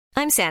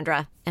I'm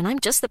Sandra, and I'm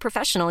just the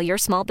professional your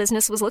small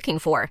business was looking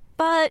for.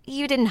 But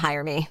you didn't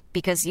hire me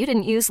because you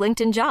didn't use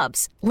LinkedIn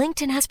Jobs.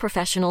 LinkedIn has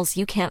professionals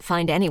you can't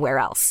find anywhere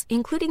else,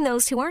 including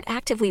those who aren't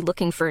actively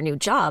looking for a new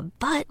job,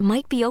 but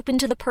might be open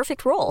to the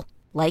perfect role,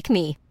 like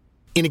me.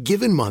 In a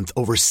given month,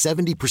 over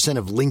 70%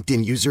 of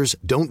LinkedIn users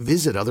don't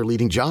visit other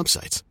leading job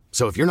sites.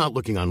 So if you're not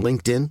looking on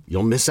LinkedIn,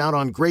 you'll miss out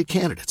on great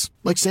candidates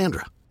like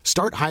Sandra.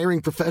 Start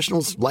hiring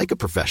professionals like a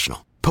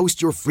professional.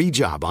 Post your free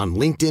job on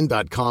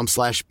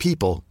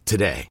linkedin.com/people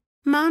today.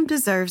 Mom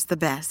deserves the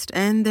best,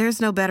 and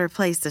there's no better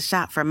place to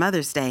shop for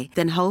Mother's Day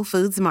than Whole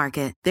Foods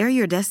Market. They're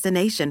your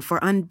destination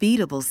for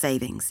unbeatable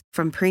savings,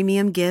 from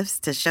premium gifts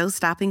to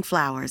show-stopping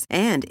flowers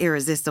and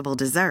irresistible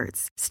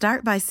desserts.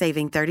 Start by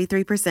saving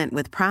 33%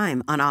 with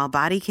Prime on all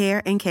body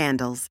care and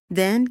candles.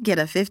 Then get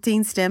a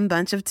 15-stem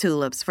bunch of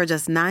tulips for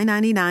just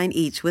 $9.99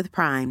 each with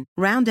Prime.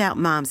 Round out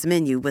Mom's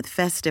menu with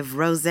festive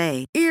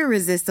rosé,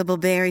 irresistible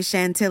berry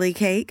chantilly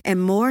cake,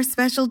 and more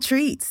special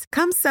treats.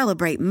 Come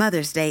celebrate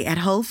Mother's Day at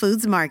Whole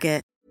Foods Market.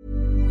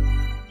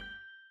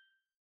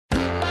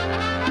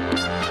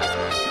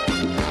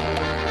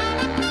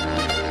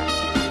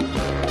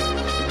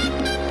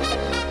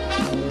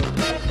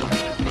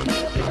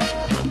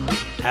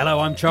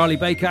 Hello, I'm Charlie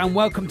Baker and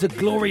welcome to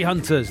Glory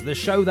Hunters, the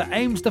show that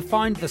aims to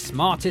find the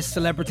smartest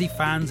celebrity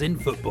fans in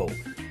football.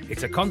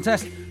 It's a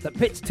contest that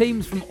pits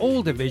teams from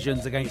all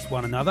divisions against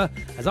one another,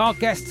 as our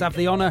guests have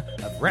the honour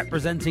of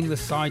representing the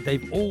side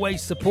they've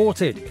always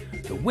supported.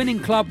 The winning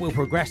club will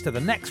progress to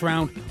the next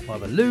round, while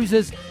the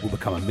losers will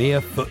become a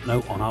mere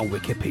footnote on our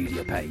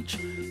Wikipedia page.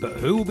 But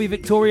who will be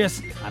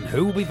victorious and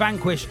who will be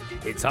vanquished?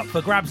 It's up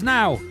for grabs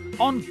now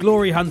on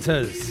Glory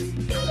Hunters.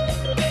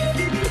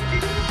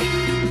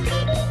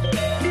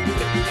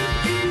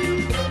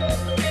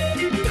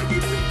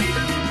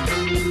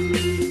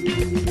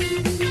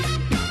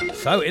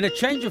 So, in a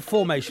change of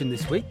formation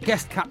this week,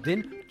 guest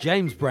captain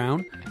James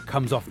Brown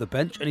comes off the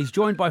bench and he's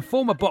joined by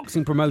former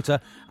boxing promoter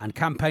and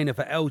campaigner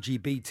for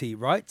LGBT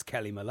rights,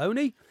 Kelly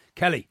Maloney.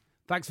 Kelly,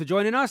 thanks for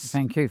joining us.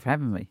 Thank you for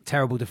having me.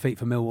 Terrible defeat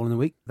for Millwall in the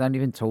week. Don't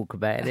even talk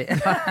about it.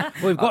 Well,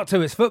 we've got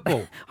to, it's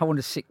football. I want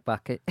a sick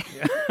bucket.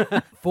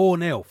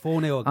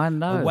 4-0 I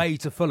know. Away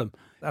to Fulham.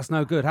 That's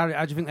no good. How do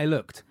you think they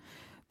looked?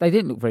 They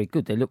didn't look very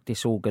good. They looked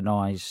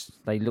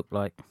disorganised. They looked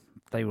like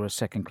they were a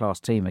second-class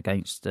team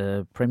against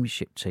a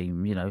Premiership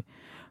team, you know.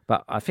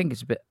 But I think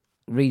it's a bit...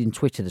 Reading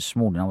Twitter this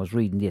morning, I was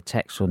reading the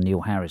attacks on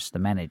Neil Harris, the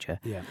manager,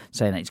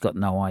 saying that he's got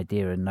no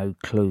idea and no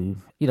clue.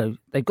 You know,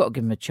 they've got to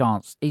give him a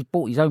chance. He's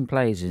bought his own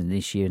players in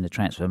this year in the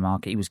transfer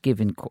market. He was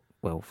given,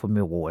 well, for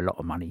Millwall, a lot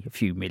of money, a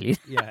few million,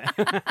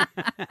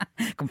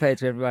 compared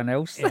to everyone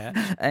else.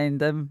 Yeah.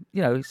 And,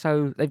 you know,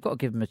 so they've got to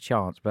give him a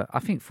chance. But I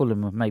think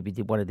Fulham have maybe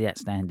one of the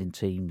outstanding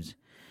teams.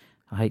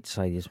 I hate to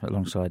say this, but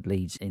alongside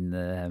Leeds in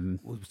the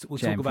we'll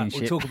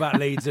Championship. talk about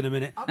Leeds in a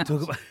minute.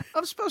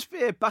 I'm supposed to be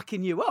here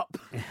backing you up.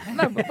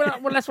 No, but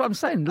well, that's what I'm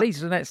saying. Leeds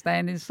is an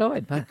outstanding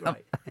side.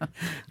 Right.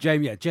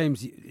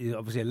 James, you're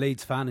obviously a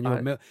Leeds fan, and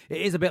you're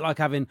it is a bit like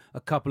having a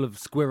couple of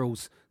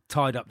squirrels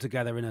tied up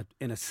together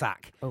in a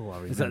sack. Oh, I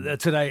remember.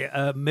 Today,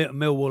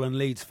 Millwall and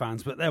Leeds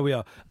fans, but there we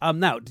are.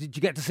 Now, did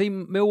you get to see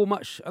Millwall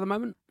much at the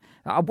moment?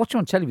 I watch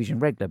on television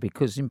regular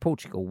because in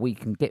Portugal we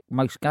can get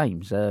most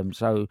games.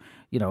 So,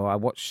 you know, I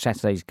watched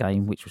Saturday's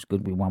game, which was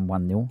good. We won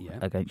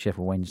 1-0 against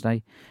Sheffield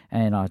Wednesday.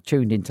 And I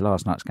tuned into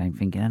last night's game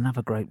thinking,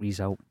 another great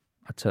result.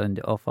 I turned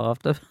it off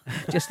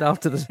just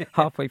after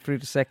halfway through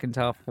the second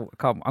half.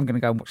 I'm going to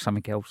go and watch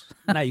something else.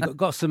 Now, you've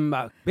got some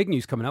big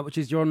news coming up, which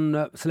is you're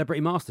on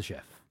Celebrity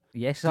MasterChef.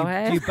 Yes, I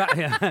am.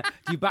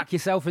 Do you back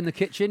yourself in the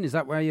kitchen? Is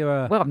that where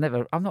you're... Well,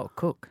 I'm not a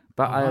cook.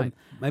 But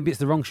maybe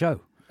it's the wrong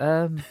show.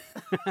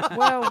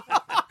 Well,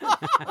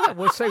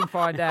 we'll soon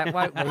find out,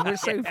 won't we? We'll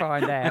soon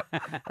find out.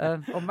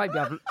 Or maybe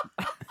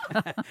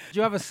Do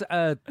you have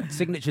a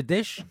signature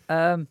dish?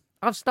 I've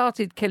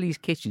started Kelly's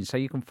Kitchen, so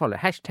you can follow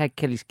it. #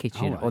 Kelly's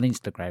Kitchen on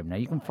Instagram now.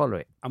 You can follow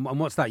it. And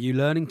what's that? You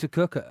learning to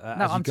cook?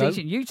 No, I'm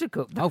teaching you to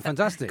cook. Oh,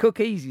 fantastic!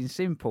 Cook easy and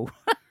simple.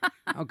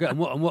 Okay, and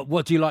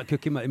what do you like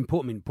cooking in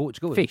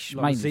Portugal? Fish,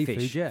 mainly seafood,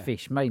 fish. Yeah.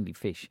 Fish, mainly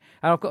fish.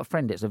 And I've got a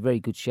friend that's a very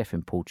good chef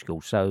in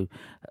Portugal. So,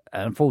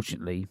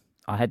 unfortunately,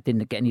 I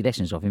didn't get any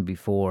lessons of him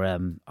before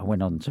I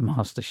went on to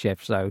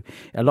MasterChef. So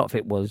a lot of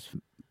it was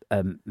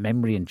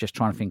memory and just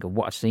trying to think of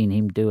what I've seen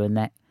him do and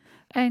that.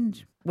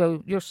 And,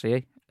 well, you'll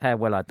see how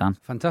well I've done.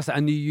 Fantastic.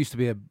 And you used to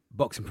be a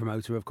boxing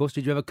promoter, of course.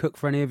 Did you ever cook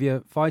for any of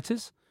your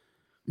fighters?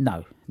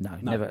 No,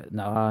 never.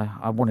 No,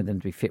 I wanted them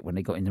to be fit when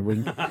they got in the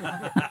ring.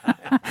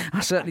 I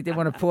certainly didn't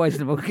want to poison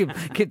them or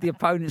give the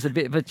opponents a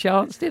bit of a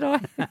chance, did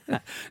I?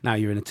 Now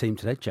you're in a team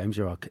today. James,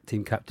 you're our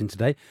team captain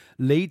today.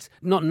 Leeds,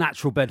 not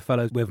natural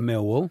bedfellows with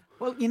Millwall.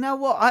 Well, you know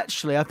what?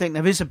 Actually, I think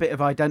there is a bit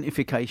of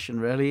identification,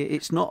 really.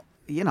 It's not,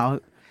 you know,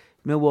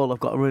 Millwall have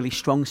got a really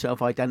strong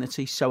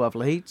self-identity, so have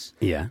Leeds.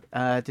 Yeah.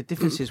 The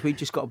difference is we've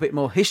just got a bit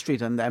more history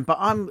than them, but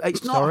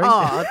it's not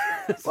hard.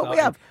 Well, we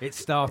have. It's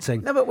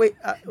starting. No, but we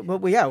got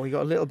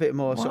a little bit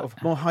more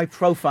more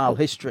high-profile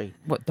history.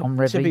 What, Dom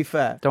Revie? To be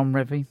fair. Dom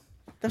Revie?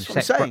 That's what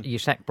I'm saying. You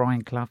sacked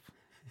Brian Clough.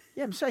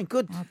 Yeah, I'm saying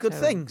good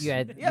things. You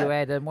had,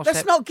 what's Let's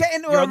that? not get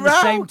into You're a on the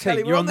row, same team. Kelly.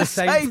 You're We're on the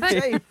same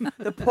team.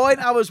 The point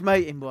I was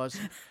making was,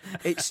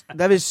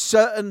 there is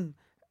certain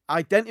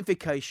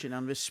identification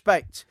and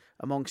respect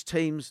amongst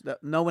teams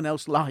that no one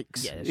else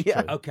likes. Yeah, that's true.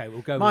 Okay,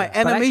 we'll go. My with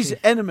that. enemy's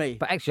enemy.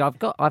 But actually, I've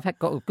got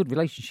a good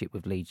relationship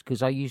with Leeds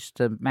because I used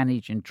to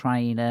manage and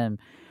train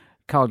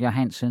Carl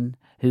Johansson,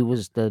 who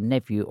was the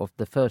nephew of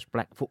the first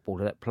black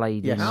footballer that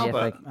played in the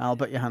Albert. FA.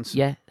 Albert Johansson.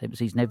 Yeah, it was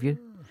his nephew.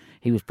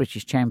 He was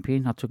British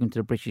champion. I took him to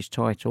the British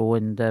title,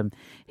 and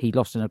he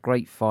lost in a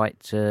great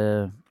fight.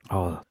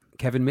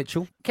 Kevin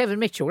Mitchell. Kevin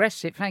Mitchell,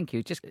 that's it. Thank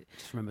you. Just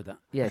remembered that.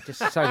 Yeah, just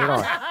so did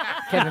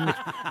I. Kevin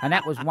Mitchell, and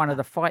that was one of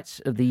the fights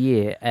of the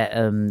year at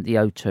the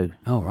O2.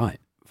 Oh, right.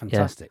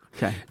 Fantastic.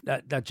 Okay.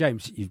 Now,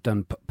 James, you've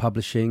done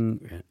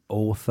publishing,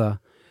 author.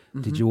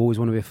 Did you always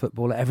want to be a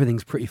footballer?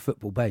 Everything's pretty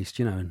football based,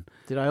 And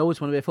Did I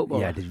always want to be a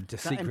footballer? yeah, did you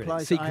just That secretly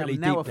implies I am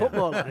now a deep down?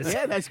 footballer.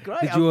 Yeah, that's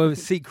great. Did you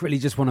secretly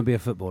just want to be a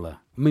footballer?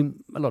 I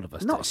mean, a lot of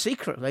us Not do.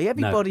 secretly.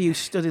 Everybody who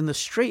stood in the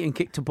street and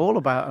kicked a ball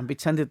about and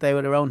pretended they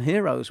were their own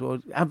heroes were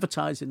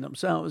advertising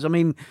themselves. I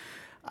mean,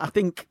 I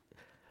think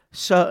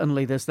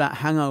certainly there's that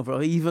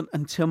hangover. Even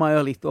until my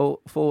early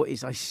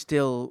 40s, I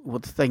still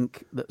would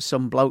think that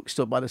some bloke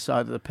stood by the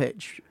side of the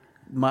pitch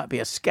might be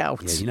a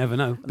scout. Yeah, you never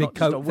know. Not Big just a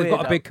coat. They've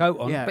got a weirdo. big coat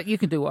on. Yeah. But you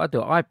can do what I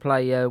do. I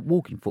play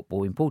walking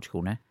football in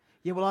Portugal now.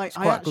 Yeah, well, It's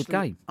quite a good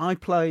game. I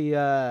play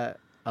a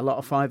lot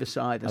of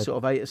five-a-side and sort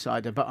of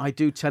eight-a-side, but I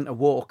do tend to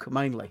walk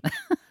mainly.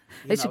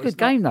 It's a good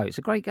game, though. It's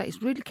a great game.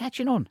 It's really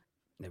catching on.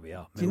 There we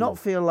are. Do you not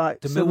feel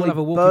like Do Millwall suddenly have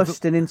a walking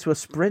bursting into a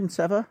sprint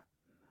ever?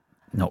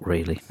 Not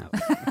really.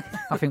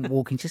 I think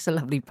walking's just a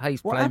lovely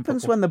pace. What playing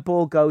happens football. when the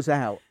ball goes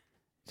out?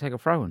 Take a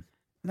throw in?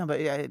 No,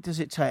 but does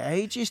it take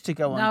ages to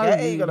go No, and get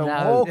it? You've got to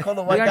no. walk all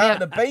the way We only down have-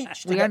 to the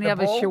beach to We get only the have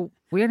ball. a short.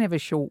 We only have a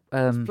short.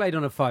 Played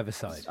on a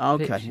five-a-side.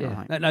 Okay, pitch, yeah.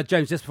 all right. Now,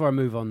 James, just before I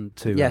move on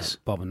to Yes.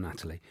 Bob and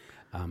Natalie,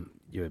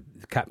 you're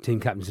the captain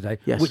today.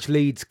 Yes. Which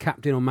Leeds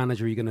captain or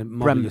manager are you going to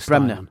model your style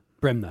Bremner. on?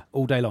 Bremner,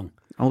 all day long.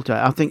 Okay,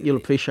 I think you'll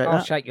appreciate I'll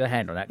that. shake your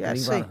hand on that. Yeah,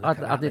 Glenn. see.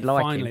 I did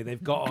like Finally, him.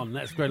 they've got on.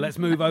 That's great. Let's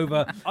move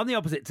over. On the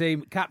opposite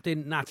team,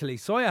 Captain Natalie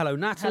Sawyer. Hello,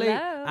 Natalie.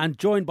 Hello. And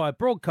joined by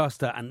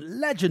broadcaster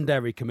and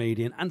legendary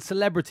comedian and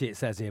celebrity, it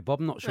says here, Bob.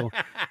 I'm not sure.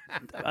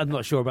 I'm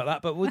not sure about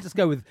that, but we'll just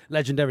go with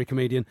legendary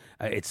comedian.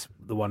 It's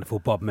the wonderful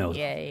Bob Mills.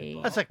 Yay.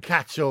 That's a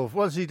catch-all.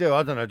 What does he do?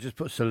 I don't know. Just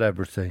put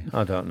celebrity.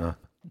 I don't know.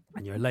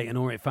 And you're a Leighton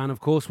Orient fan, of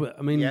course.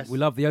 I mean, Yes. we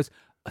love the O's.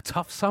 A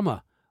tough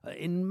summer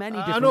in many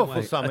different An awful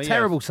ways. summer, A yes.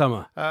 terrible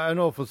summer. An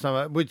awful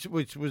summer, which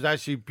was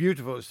actually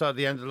beautiful. It started at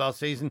the end of last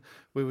season.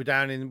 We were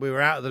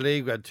out of the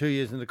league. We had 2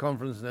 years in the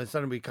conference, and then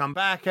suddenly we come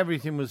back.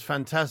 Everything was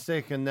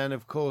fantastic, and then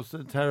of course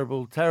the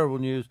terrible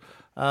news.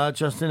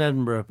 Justin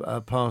Edinburgh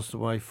passed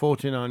away,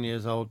 49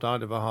 years old,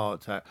 died of a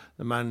heart attack.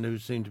 The man who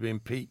seemed to be in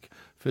peak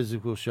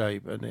physical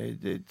shape, and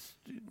it's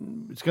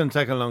going to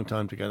take a long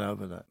time to get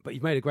over that. But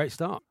you've made a great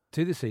start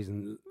to the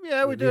season.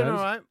 Yeah, we're with the doing O's.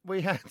 all right.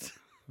 We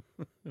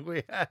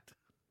had.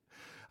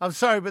 I'm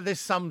sorry, but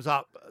this sums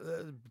up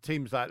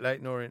teams like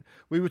Leighton Orient.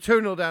 We were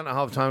 2-0 down at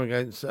half-time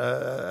against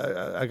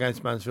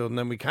Mansfield, and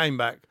then we came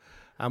back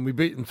and we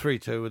beat them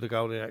 3-2 with a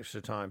goal in extra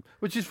time,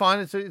 which is fine.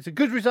 It's a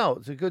good result.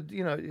 It's a good,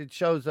 it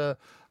shows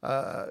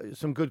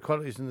some good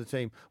qualities in the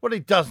team. What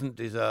it doesn't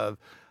deserve,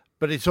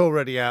 but it's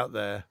already out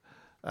there.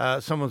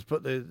 Someone's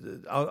put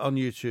on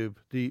YouTube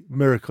the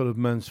miracle of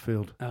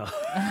Mansfield. Not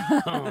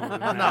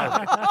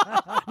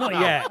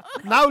yet.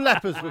 No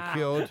lepers were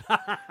cured.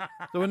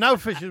 There were no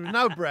fishes,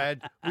 no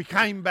bread. We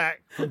came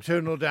back from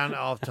 2-0 down at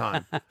half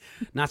time.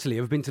 Natalie,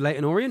 have you been to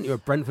Leighton Orient? You're a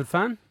Brentford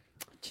fan?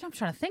 Do you know, I'm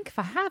trying to think if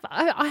I have.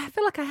 I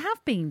feel like I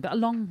have been, but a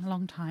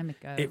long time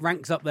ago. It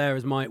ranks up there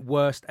as my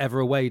worst ever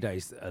away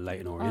days at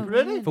Leighton Orient. Oh,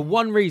 really? For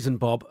one reason,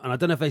 Bob, and I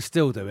don't know if they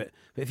still do it,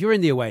 but if you're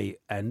in the away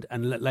end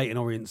and let Leighton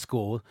Orient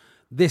score,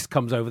 this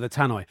comes over the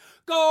tannoy.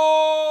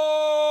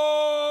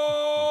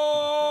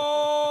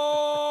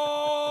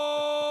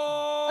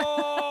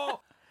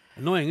 Goal!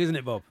 Annoying, isn't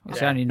it, Bob? It's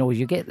the only noise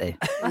you get there.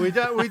 We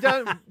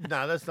don't.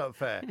 No, that's not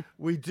fair.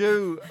 We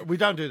don't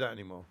do that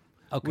anymore.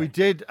 Okay. We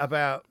did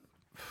about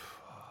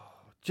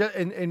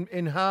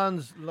in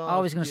Hans last. I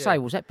was going to year. say,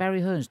 was that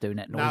Barry Hearns doing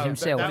that noise No,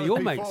 himself? that One of was your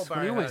before mates, one of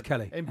Barry your mates, Hearn.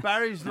 Kelly. In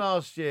Barry's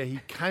last year, he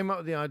came up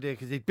with the idea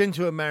because he'd been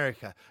to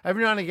America.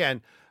 Every now and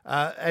again,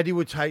 Eddie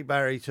would take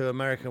Barry to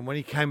America, and when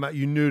he came back,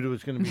 you knew there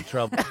was going to be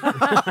trouble. And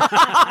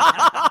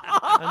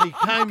he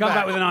came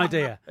back with an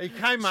idea. He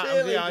came out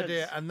with the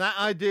idea, and that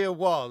idea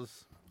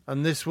was,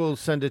 and this will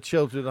send a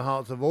chill through the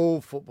hearts of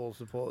all football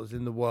supporters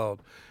in the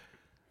world.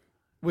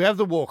 We have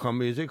the walk-on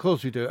music, of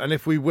course we do, and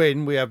if we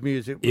win, we have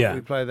music. Yeah.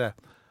 We play there.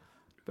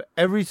 But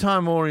every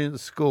time Orient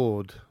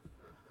scored,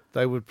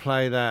 they would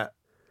play that.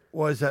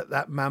 What is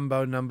that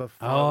Mambo number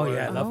 4? Oh,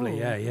 yeah, lovely.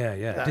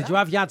 Yeah. Did you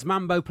have Yad's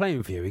Mambo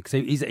playing for you? Because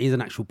he's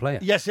an actual player.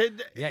 Yes,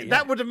 Yeah.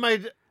 that would have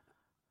made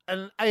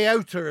an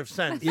iota of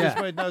sense. Yeah.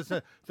 This made no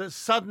sense. That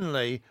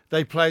suddenly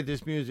they played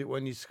this music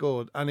when you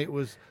scored, and it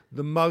was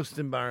the most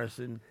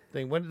embarrassing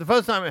thing. When the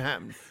first time it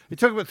happened, it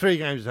took about 3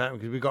 games to happen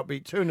because we got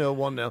beat 2-0,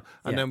 1-0,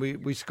 and then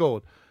we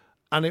scored.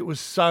 And it was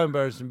so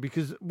embarrassing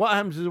because what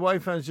happens is away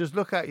fans just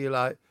look at you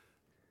like,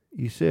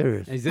 You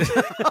serious? Is it?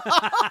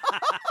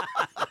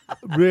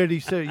 Really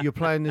serious? You're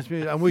playing this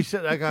music? And we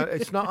sit there going,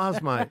 it's not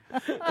us, mate.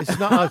 It's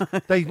not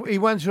us. He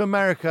went to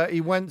America.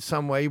 He went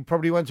somewhere. He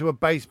probably went to a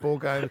baseball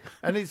game.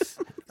 And you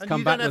come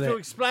don't back have with to it.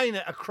 explain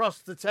it across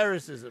the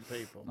terraces at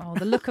people. Oh,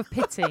 the look of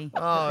pity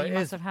that you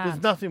must have had.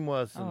 There's nothing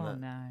worse than Oh, that.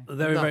 no.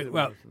 Very, very Nothing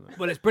well. worse than that.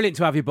 Well, it's brilliant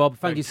to have you, Bob.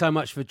 Thank you so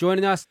much for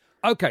joining us.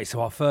 Okay,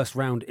 so our first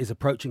round is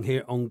approaching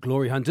here on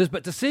Glory Hunters,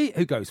 but to see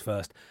who goes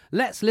first,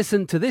 let's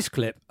listen to this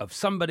clip of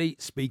somebody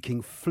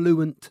speaking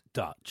fluent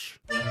Dutch.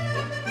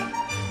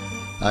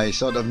 I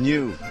sort of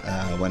knew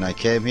when I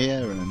came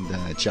here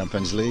and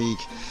Champions League,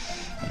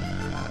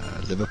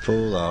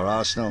 Liverpool or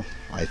Arsenal,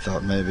 I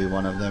thought maybe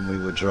one of them we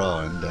would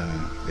draw,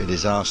 and it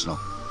is Arsenal.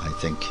 I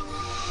think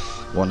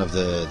one of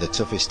the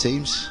toughest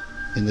teams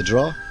in the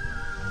draw,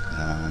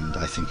 and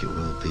I think it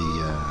will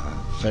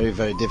be very,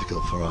 very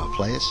difficult for our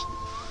players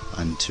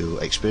and to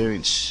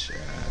experience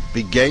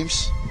big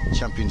games,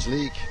 Champions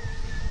League,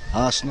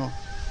 Arsenal,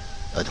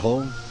 at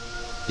home,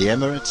 the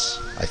Emirates.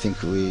 I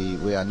think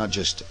we are not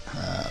just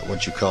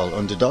what you call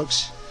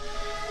underdogs,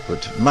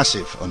 but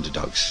massive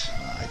underdogs.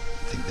 I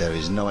think there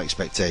is no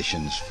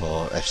expectations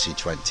for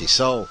FC20,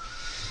 so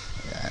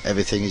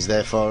everything is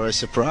there for a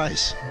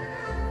surprise.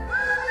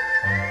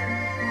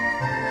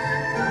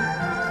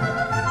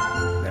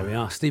 There we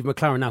are, Steve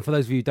McLaren. Now, for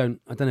those of you who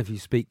I don't know if you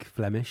speak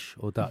Flemish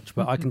or Dutch,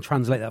 but I can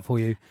translate that for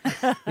you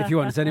if you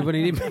want. Does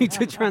anybody need me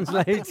to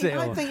translate it?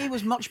 I think he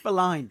was much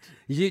maligned.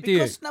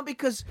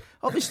 Because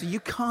obviously you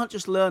can't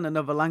just learn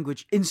another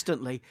language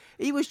instantly.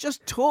 He was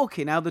just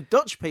talking how the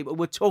Dutch people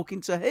were talking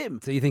to him.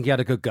 So you think he had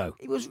a good go?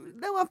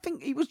 I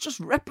think he was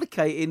just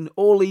replicating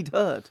all he'd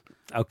heard.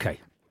 Okay,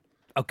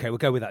 we'll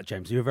go with that,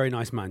 James. You're a very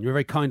nice man. You're a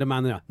very kind of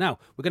man. Now,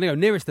 we're going to go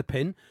nearest the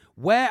pin.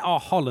 Where are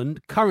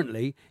Holland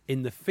currently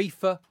in the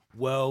FIFA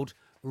World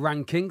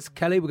Rankings?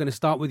 Kelly, we're going to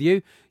start with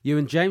you. You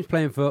and James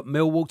playing for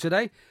Millwall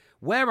today.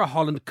 Where are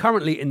Holland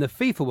currently in the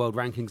FIFA World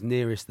Rankings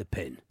nearest the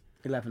pin?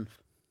 11th.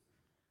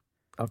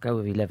 I'll go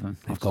with 11th.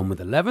 I've gone with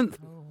 11th.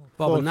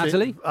 Bob and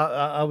Natalie?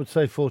 I would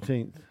say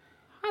 14th.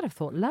 I'd have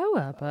thought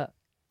lower, but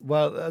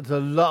Well, there's a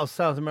lot of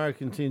South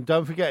American teams.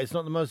 Don't forget, it's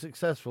not the most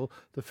successful.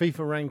 The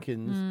FIFA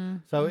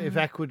rankings. So if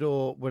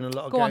Ecuador win a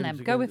lot of go games... on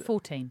then. Go with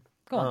 14.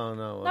 Go on.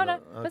 Oh, no. No,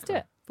 Okay. let's do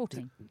it.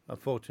 14.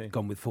 14.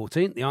 Gone with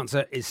 14. The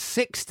answer is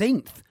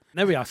 16th.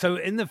 There we are. So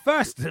in the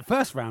first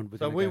round...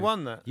 So we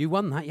won that? You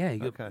won that, yeah.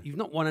 Okay. You've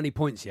not won any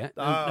points yet.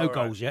 No right.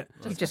 goals yet.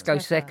 You just go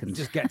second. You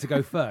just get to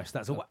go first.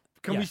 That's all.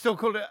 Can we still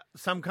call it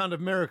some kind of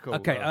miracle?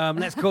 Okay, though?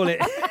 let's call it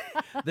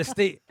the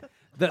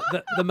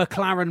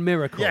McLaren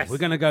miracle. Yes. We're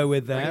going to go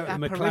with The the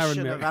McLaren apparition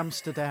of miracle.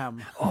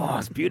 Amsterdam. Oh,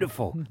 it's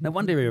beautiful. No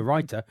wonder you're a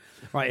writer.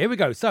 Right, here we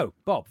go. So,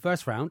 Bob,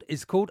 first round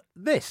is called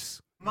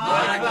this.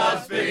 My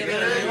club's bigger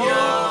than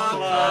your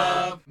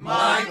club.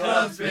 My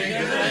club's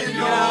bigger than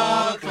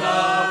your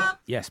club.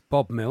 Yes,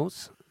 Bob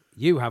Mills.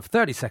 You have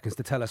 30 seconds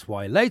to tell us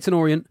why Leyton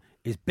Orient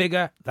is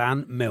bigger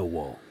than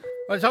Millwall.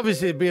 Well, it's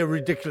obviously it'd be a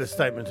ridiculous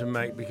statement to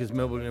make because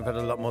Millwall have had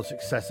a lot more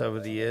success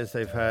over the years.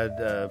 They've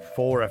had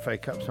 4 FA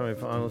Cup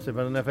semi-finals. They've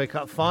had an FA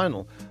Cup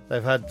final.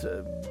 They've had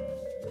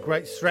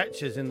great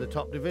stretches in the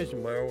top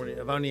division where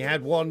they've only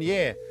had 1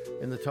 year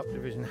in the top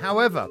division.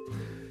 However,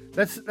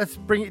 let's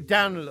bring it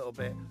down a little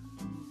bit.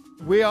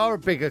 We are a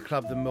bigger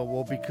club than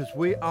Millwall because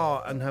we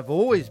are and have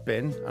always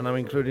been, and I'm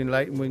including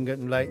Leighton Wingate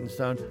and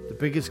Leytonstone, the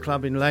biggest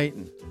club in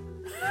Leighton.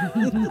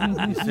 You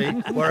see,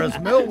 whereas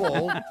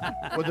Millwall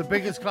were the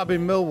biggest club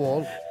in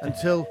Millwall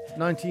until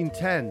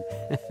 1910.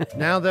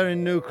 Now they're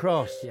in New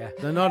Cross. Yeah.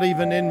 They're not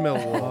even in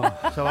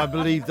Millwall. So I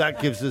believe that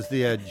gives us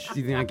the edge.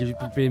 Do you think that gives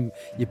you being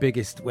your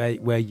biggest where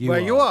you Where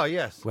are? you are,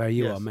 yes. Where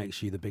you Yes. are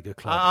makes you the bigger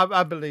club.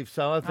 I believe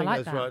so. I think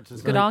like that's that. right to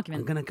say. Good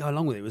argument. I'm going to go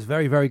along with it. It was a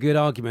very, very good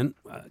argument.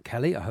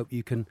 Kelly, I hope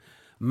you can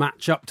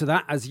match up to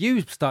that as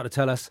you start to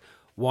tell us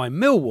why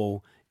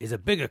Millwall is a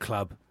bigger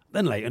club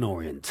than Leyton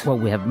Orient. Well,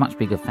 we have a much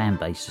bigger fan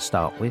base to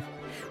start with.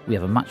 We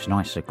have a much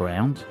nicer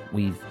ground.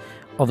 We've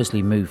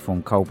obviously moved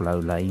from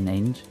Coldblow Lane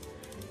end.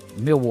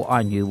 Millwall,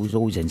 I knew, was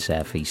always in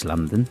South East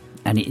London.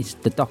 And it is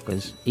the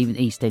Dockers, even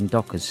East End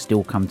Dockers,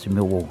 still come to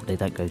Millwall. They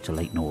don't go to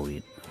Leyton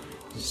Orient.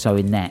 So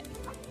in that,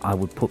 I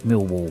would put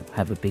Millwall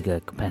have a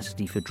bigger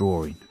capacity for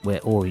drawing, where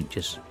Orient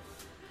just...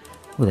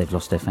 Well, they've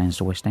lost their fans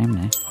to West Ham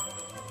now.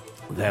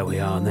 There we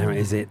are, and there it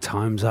is. It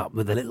time's up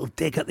with a little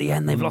dig at the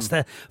end. They've lost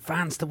their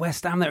fans to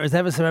West Ham. That was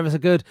ever so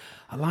good.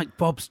 I like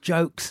Bob's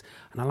jokes,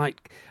 and I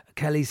like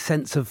Kelly's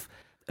sense of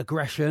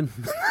aggression.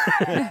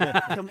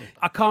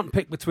 I can't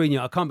pick between you.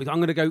 I'm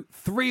going to go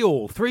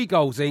 3-3, 3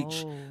 goals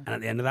each. And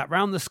at the end of that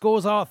round, the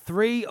scores are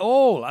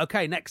 3-3.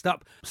 Okay, next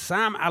up,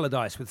 Sam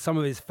Allardyce with some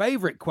of his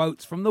favourite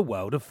quotes from the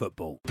world of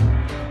football.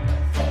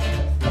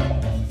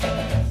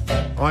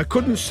 I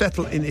couldn't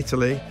settle in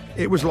Italy.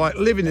 It was like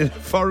living in a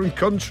foreign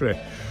country.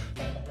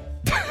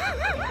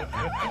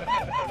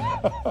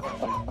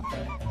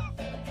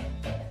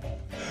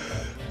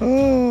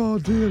 Oh,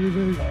 dear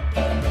me.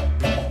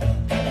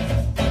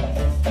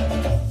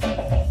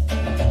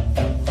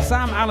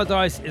 Sam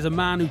Allardyce is a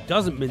man who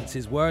doesn't mince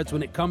his words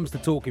when it comes to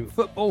talking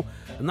football,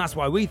 and that's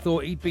why we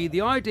thought he'd be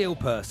the ideal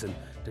person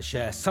to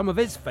share some of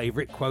his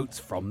favourite quotes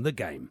from the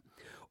game.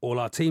 All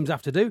our teams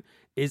have to do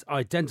is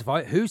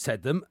identify who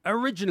said them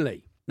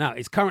originally. Now,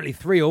 it's currently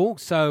 3-3,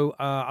 so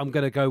I'm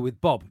going to go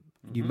with Bob.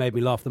 You made me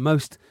laugh the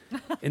most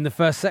in the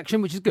first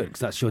section, which is good, because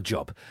that's your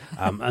job.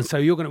 And so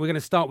we're going to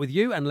start with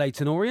you and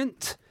Leyton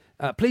Orient.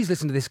 Please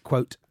listen to this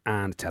quote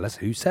and tell us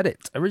who said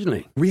it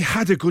originally. We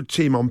had a good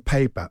team on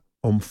paper.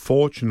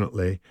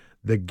 Unfortunately,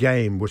 the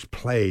game was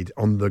played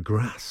on the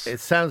grass. It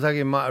sounds like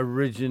it might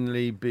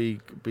originally be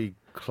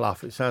Clough.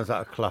 It sounds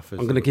like a Clough. I'm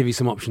going to give you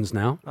some options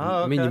now. Oh,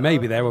 okay. I mean, you may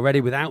be there already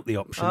without the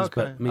options, Okay.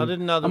 but I, mean, I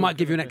didn't know I might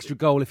give you an extra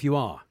goal if you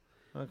are.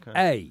 Okay.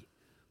 A,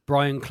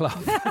 Brian Clough.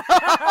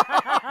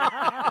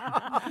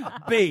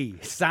 B,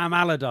 Sam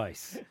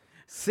Allardyce.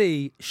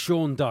 C,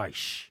 Sean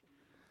Dyche.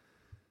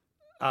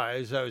 So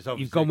it's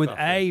obviously You've gone with Clough.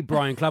 A,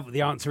 Brian Clough.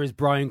 The answer is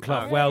Brian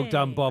Clough. Well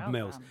done, Bob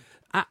Mills.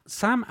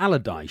 Sam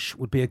Allardyce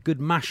would be a good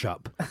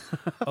mashup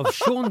of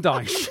Sean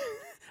Dyche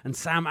and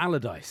Sam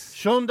Allardyce.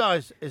 Sean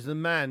Dyche is the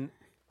man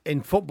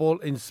in football,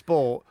 in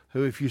sport,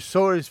 who if you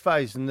saw his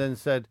face and then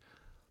said,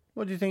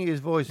 "What do you think his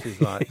voice is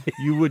like?"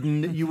 you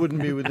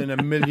wouldn't be within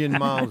a million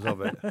miles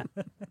of it.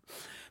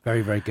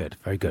 Very, very good.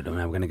 Very good. And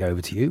now we're going to go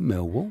over to you,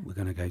 Millwall. We're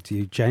going to go to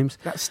you, James.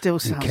 That still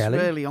and sounds Kelly.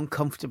 really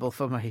uncomfortable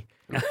for me.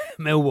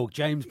 Millwall,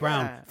 James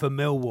Brown for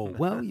Millwall.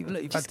 Well, you've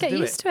Just had to get do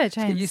used it. to it, Just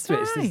get James. used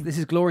to it. Fine. This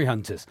is Glory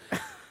Hunters.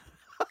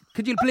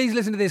 Could you please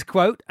listen to this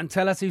quote and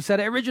tell us who said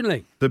it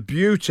originally? The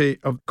beauty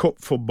of cup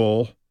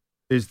football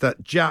is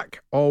that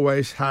Jack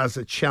always has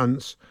a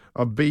chance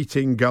of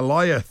beating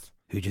Goliath.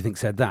 Who do you think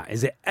said that?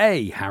 Is it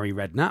A, Harry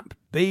Redknapp,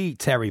 B,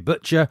 Terry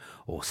Butcher,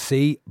 or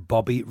C,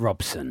 Bobby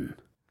Robson?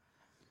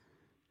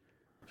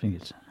 I think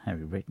it's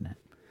Harry Redknapp.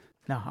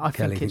 No, I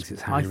Kelly think thinks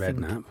it's Harry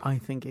Redknapp. I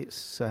think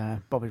it's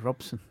Bobby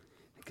Robson.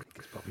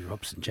 It's Bobby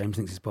Robson. James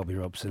thinks it's Bobby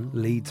Robson.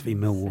 Leeds v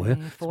Millwall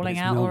here. Falling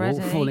It's out Millwall already.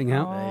 Falling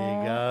out. There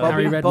you go.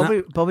 Harry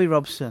Redknapp. Bobby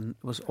Robson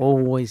was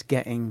always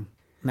getting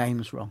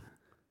names wrong.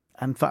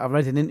 In fact, I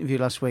read an interview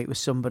last week with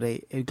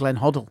somebody, Glenn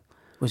Hoddle,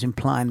 was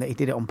implying that he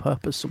did it on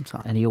purpose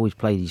sometimes. And he always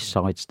played his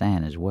side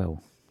stand as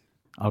well.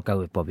 I'll go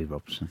with Bobby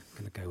Robson.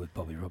 Going to go with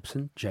Bobby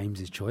Robson.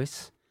 James's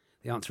choice.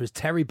 The answer is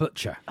Terry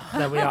Butcher.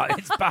 There we are.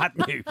 It's bad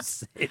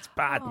news. It's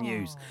bad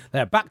news.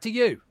 There, back to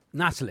you,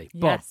 Natalie.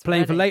 Bob, Yes,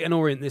 playing for ready. Leyton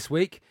Orient this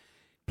week.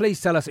 Please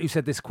tell us who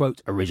said this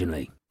quote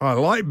originally. I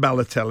like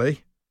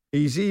Balotelli.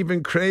 He's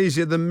even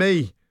crazier than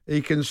me.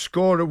 He can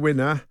score a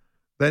winner,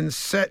 then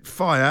set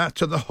fire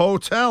to the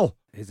hotel.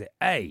 Is it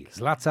A,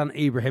 Zlatan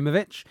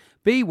Ibrahimovic,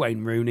 B,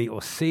 Wayne Rooney,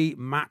 or C,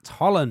 Matt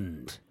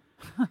Holland?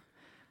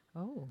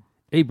 Oh.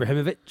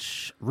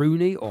 Ibrahimovic,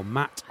 Rooney, or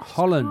Matt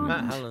Holland?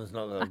 Matt Holland's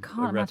not I got can't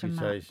a imagine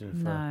reputation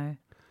for. No.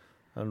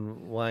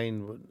 And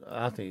Wayne,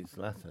 I think it's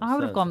Zlatan. I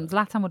would have gone.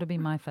 Zlatan would have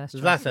been my first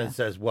choice. Zlatan yeah.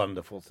 says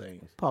wonderful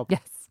things. Bob,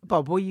 Yes.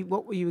 Bob,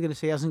 what were you going to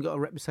say? He hasn't got a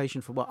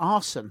reputation for what?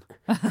 Arson.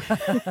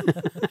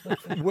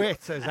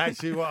 Wit is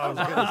actually what I was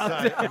going to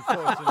say,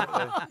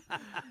 unfortunately.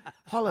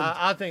 Holland.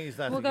 I think it's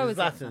Zlatan. We'll go with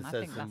Zlatan Zlatan. I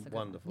says think some Zlatan.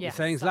 wonderful Yeah. things.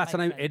 Saying that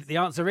makes Zlatan. sense. The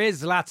answer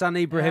is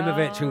Zlatan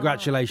Ibrahimovic.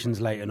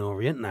 Congratulations, Leyton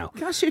Orient. Now,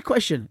 Can I ask you a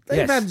question?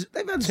 Yes.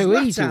 They've had Two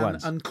Zlatan easy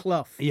ones. and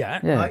Clough. yeah.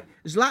 Yeah. Right?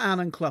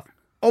 Zlatan and Clough.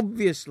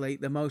 Obviously,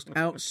 the most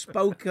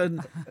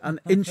outspoken and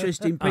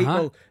interesting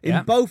people yeah.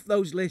 in both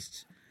those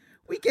lists.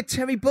 We get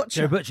Terry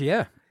Butcher. Terry Butcher,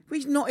 yeah.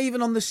 He's not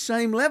even on the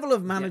same level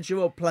of manager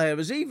or player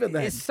as either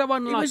then. It's so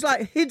unlike- He was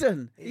like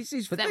hidden. This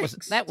is But that was-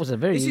 fixed. that was a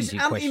very this easy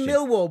is question.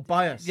 anti-Millwall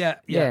bias. Yeah,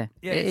 Yeah,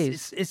 yeah.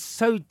 it It's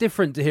so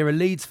different to hear a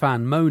Leeds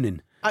fan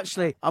moaning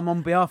Actually, I'm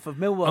on behalf of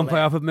Millwall. on then.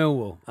 behalf of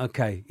Millwall.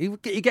 Okay, you're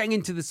getting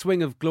into the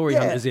swing of glory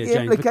hunters here, the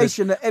James.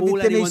 implication because that all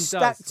everything anyone is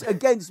stacked does-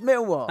 against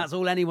Millwall. That's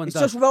all anyone It's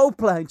does. just role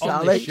playing, On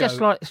Charlie. this It's just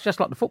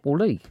show. like the Football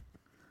League.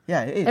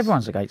 Yeah, it is.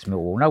 Everyone's against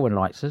Millwall. No one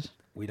likes us.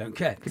 We don't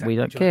care. We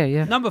don't care,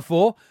 yeah. Number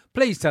 4,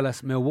 please tell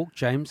us, Millwall,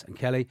 James and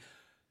Kelly,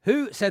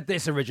 who said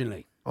this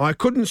originally? I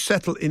couldn't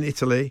settle in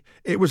Italy.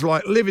 It was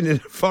like living in a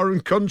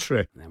foreign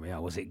country. There we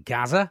are. Was it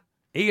Gaza,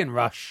 Ian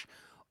Rush,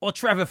 or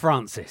Trevor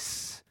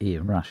Francis?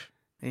 Ian Rush.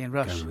 Ian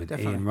Rush, Going with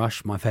definitely. Ian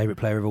Rush, my favourite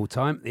player of all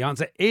time. The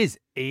answer is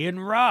Ian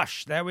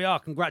Rush. There we are.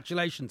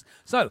 Congratulations.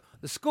 So,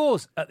 the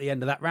scores at the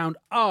end of that round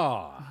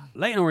are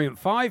Leyton Orient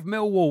 5,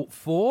 Millwall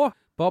 4.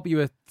 Bob, you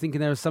were thinking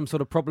there was some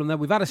sort of problem there.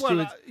 We've had a steward.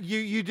 Well,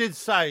 you did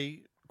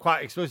say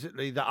quite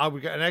explicitly that I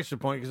would get an extra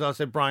point because I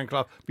said Brian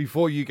Clough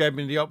before you gave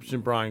me the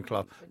option Brian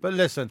Clough. But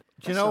listen,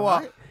 do you know all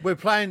what? right. We're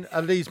playing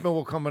a Leeds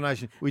Millwall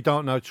combination. We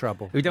don't know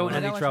trouble. We don't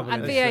want any trouble.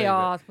 And in this.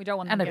 VAR, we don't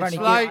want And them they've to only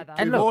get It's given- late. like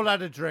and We've look, all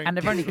had a drink. and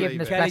they've only Just given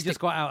leave us it. Kelly plastic. just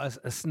got out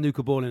a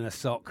snooker ball in a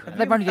sock.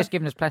 They've only just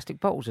given us plastic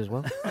bottles as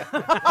well.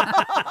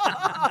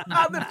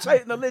 They've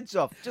taken the lids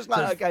off, just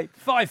like that game.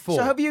 5-4.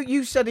 So have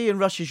you said Ian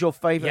Rush is your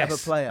favourite Yes. ever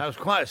player? That was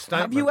quite a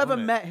statement. Have you ever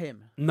wasn't it? met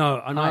him?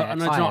 No, and I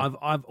know it's not.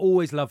 I've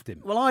always loved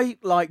him. Well, I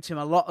liked him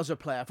a lot as a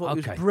player. I thought he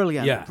Okay. was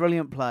brilliant, Yeah.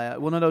 brilliant player.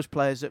 One of those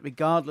players that,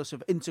 regardless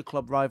of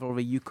inter-club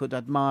rivalry, you could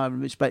admire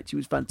and respect. He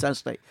was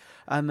fantastic.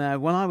 And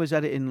when I was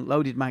editing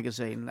Loaded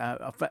magazine,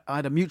 I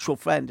had a mutual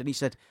friend, and he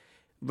said,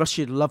 "Rush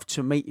would love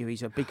to meet you.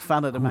 He's a big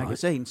fan of the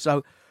magazine."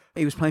 So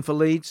He was playing for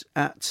Leeds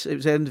it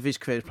was the end of his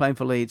career, he was playing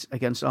for Leeds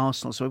against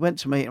Arsenal. So we went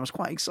to meet him. I was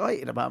quite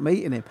excited about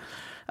meeting him.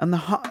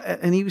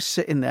 And he was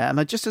sitting there,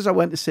 and just as I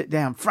went to sit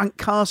down, Frank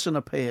Carson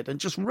appeared and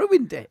just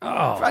ruined it.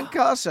 Oh. Frank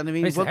Carson, I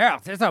mean... It's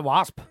a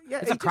wasp. Yeah,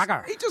 it's a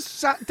cracker. He just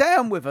sat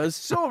down with us,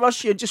 saw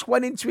us and just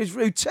went into his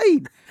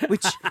routine,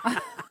 which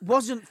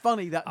wasn't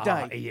funny that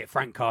day. Yeah,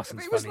 Frank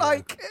Carson's It was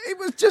funny, it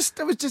was just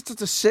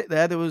to sit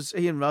there. There was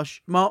Ian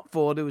Rush, Mark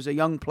Ford, who was a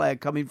young player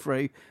coming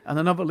through, and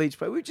another Leeds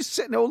player. We were just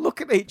sitting there all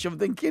looking at each other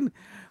thinking,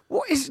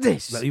 what is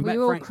this? But you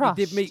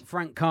did meet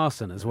Frank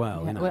Carson as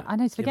well. Yeah, You know. well, I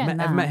know, it's forgetting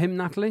Have that. met him,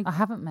 Natalie? I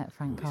haven't met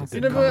Frank Carson. You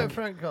never met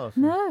Frank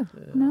Carson? No,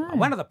 no. I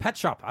went to the pet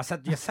shop. I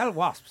said, you sell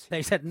wasps?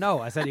 They said, no.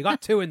 I said, you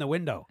got 2 in the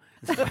window.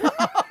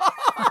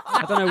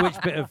 I don't know which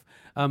bit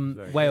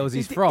of Wales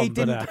he's from. He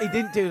didn't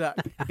do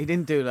that. He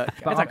didn't do that.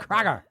 It's a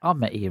cracker. I've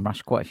met Ian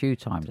Rush quite a few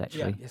times,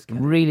 actually. Yeah, yes,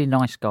 Really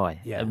nice guy.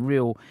 Yeah. A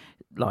real,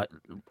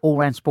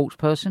 all-round sports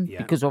person. Yeah.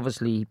 Because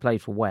obviously he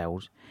played for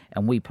Wales,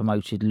 and we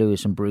promoted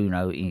Lewis and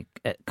Bruno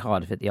at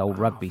Cardiff at the old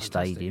rugby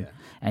stadium. Yeah.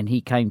 And he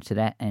came to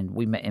that, and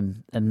we met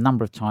him a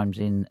number of times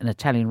in an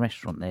Italian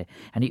restaurant there.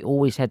 And he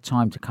always had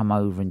time to come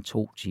over and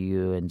talk to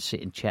you and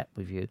sit and chat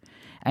with you.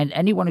 And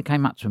anyone who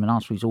came up to him and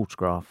asked for his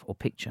autograph or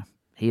picture,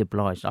 he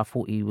obliged. I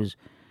thought he was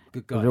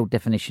Good guy. the real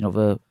definition of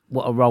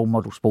what a role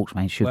model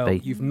sportsman should be.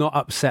 You've not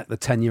upset the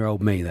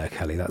 10-year-old me there,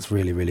 Kelly. That's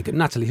really, really good.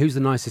 Natalie, who's the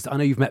nicest? I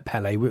know you've met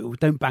Pele. We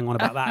don't bang on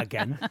about that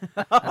again.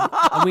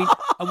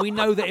 and we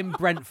know that in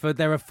Brentford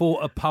there are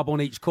a pub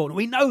on each corner.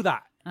 We know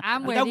that.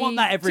 And we don't want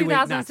that every week,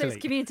 2006 Natalie.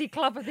 Community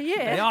Club of the Year.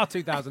 They are Are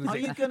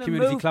 2006 you gonna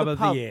Community move Club the of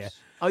pubs? the Year.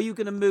 Are you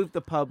going to move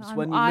the pubs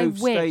when you move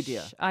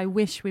Stadia? I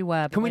wish we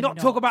were. But Can we we're not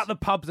talk about the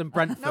pubs in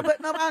Brentford?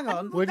 No, hang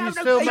on. Would you No,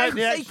 still they make could-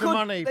 the they extra could-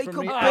 money They from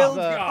could the build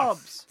advert?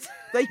 pubs.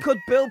 They could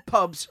build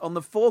pubs on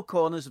the 4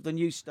 corners of the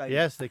new stadium.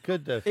 Yes, they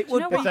could do. It you would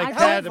know be what? If they I cared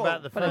helpful.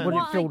 about the But it fans.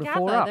 wouldn't What fill I the gather,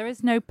 4 up. there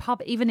is no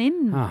pub even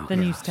in Oh, the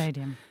new gosh.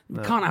 stadium.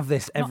 We can't have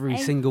this every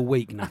Not single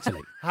week,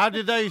 Natalie. How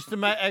did they used to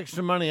make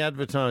extra money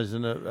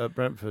advertising at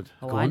Brentford?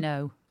 Oh, I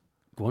know.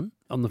 Go on.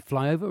 On the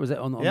flyover? Was it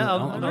on On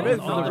the the roof?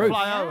 roof, On the roof.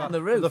 flyover, On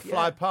the roof, the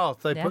fly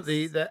path. They put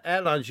Yes. the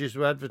airlines used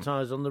to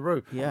advertise on the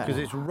roof, Yeah. because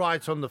it's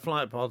right on the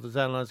flight path as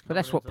airlines. But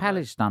that's what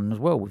Palace done as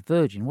well with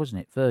Virgin,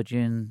 wasn't it?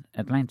 Virgin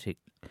Atlantic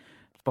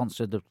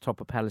sponsored the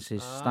top of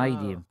Palace's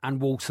stadium.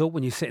 And Walsall,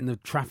 when you sit in the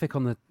traffic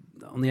on the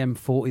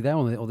M40 there,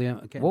 or the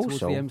getting towards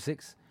the Walsall?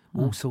 M6.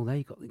 Walsall, there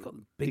you got the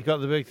You big, got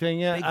the big thing,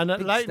 yeah. big- and at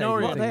big Leighton stadium. What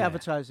are Orient, they Yeah.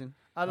 advertising?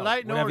 at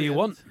Leighton whatever you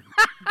Orient, want.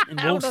 In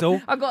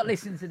Walsall. I've got to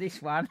listen to this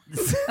one.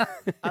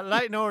 at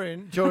Leighton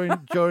Orient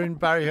during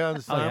Barry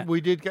Hearn's time, yeah. we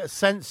did get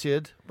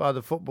censured by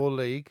the Football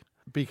League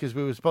because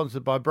we were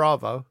sponsored by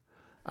Bravo,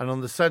 and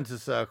on the centre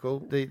circle,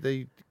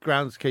 the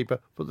groundskeeper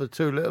put the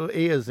 2 little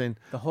ears in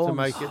The to horns.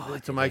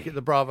 make it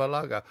the Bravo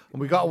logo,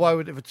 and we got away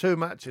with it for 2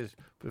 matches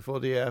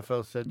before the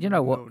AFL said, You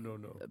know what? No.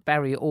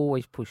 Barry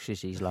always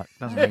pushes his luck,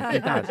 doesn't he? He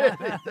does.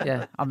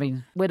 Yeah, I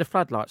mean, where the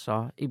floodlights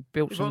are, he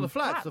built He bought some. the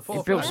flats, the He 4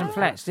 built flats. some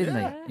flats, didn't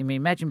he? I mean,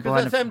 imagine Because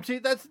buying. that's empty.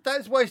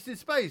 That's wasted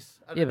space.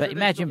 Yeah, but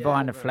imagine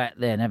buying a flat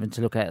there and having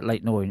to look at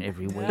Leighton Orient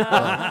every week.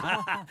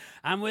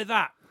 And with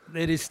that,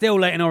 it is still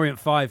Leighton Orient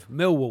 5,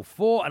 Millwall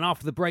 4. And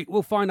after the break,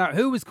 we'll find out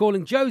who was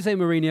calling Jose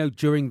Mourinho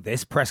during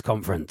this press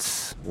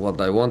conference.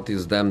 What I want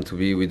is them to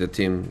be with the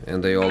team,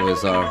 and they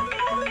always are.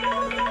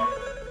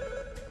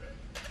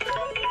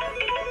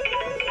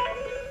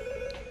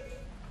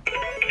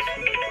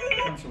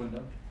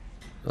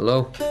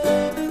 Hello?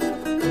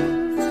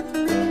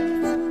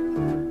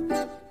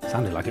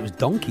 Sounded like it was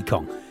Donkey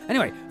Kong.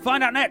 Anyway,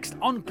 find out next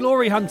on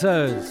Glory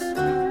Hunters.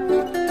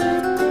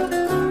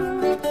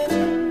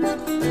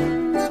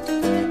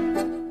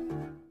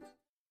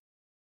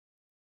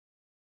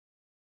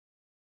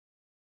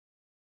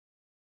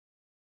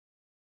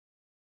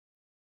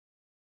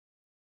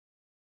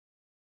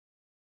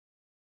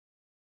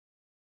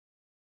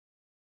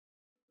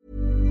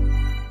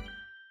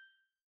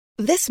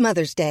 This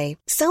Mother's Day,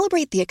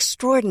 celebrate the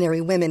extraordinary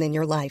women in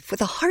your life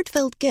with a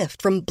heartfelt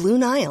gift from Blue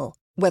Nile.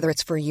 Whether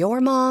it's for your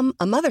mom,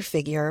 a mother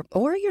figure,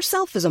 or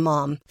yourself as a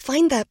mom,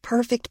 find that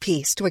perfect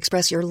piece to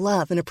express your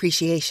love and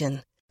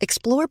appreciation.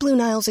 Explore Blue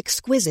Nile's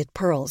exquisite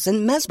pearls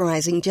and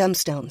mesmerizing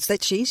gemstones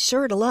that she's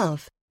sure to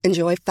love.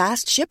 Enjoy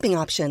fast shipping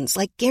options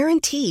like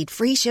guaranteed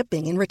free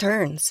shipping and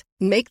returns.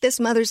 Make this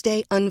Mother's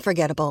Day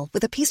unforgettable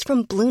with a piece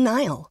from Blue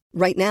Nile.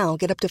 Right now,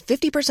 get up to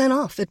 50%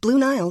 off at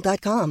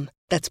BlueNile.com.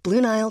 That's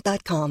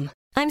BlueNile.com.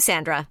 I'm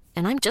Sandra,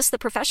 and I'm just the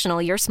professional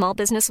your small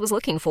business was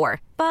looking for.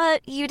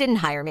 But you didn't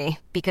hire me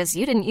because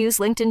you didn't use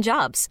LinkedIn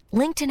Jobs.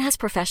 LinkedIn has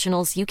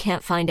professionals you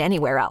can't find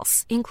anywhere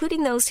else,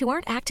 including those who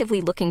aren't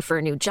actively looking for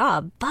a new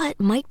job, but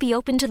might be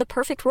open to the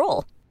perfect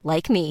role,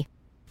 like me.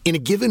 In a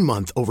given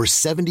month, over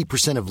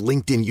 70% of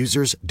LinkedIn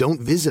users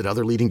don't visit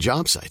other leading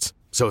job sites.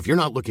 So if you're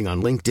not looking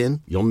on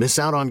LinkedIn, you'll miss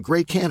out on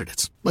great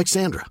candidates like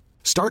Sandra.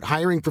 Start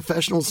hiring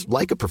professionals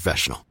like a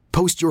professional.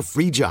 Post your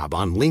free job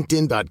on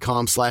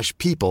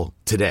linkedin.com/people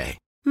today.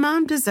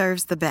 Mom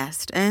deserves the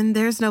best, and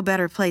there's no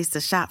better place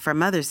to shop for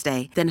Mother's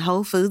Day than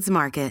Whole Foods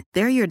Market.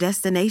 They're your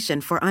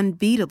destination for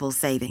unbeatable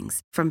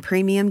savings, from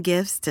premium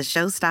gifts to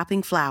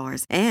show-stopping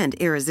flowers and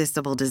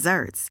irresistible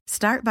desserts.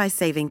 Start by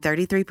saving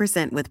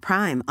 33% with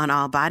Prime on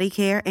all body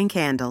care and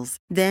candles.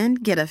 Then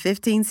get a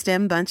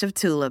 15-stem bunch of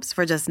tulips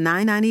for just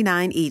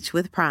 $9.99 each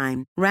with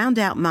Prime. Round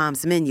out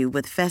Mom's menu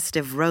with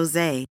festive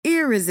rosé,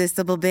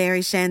 irresistible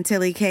berry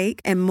chantilly cake,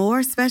 and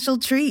more special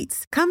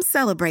treats. Come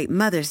celebrate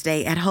Mother's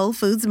Day at Whole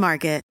Foods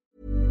Market.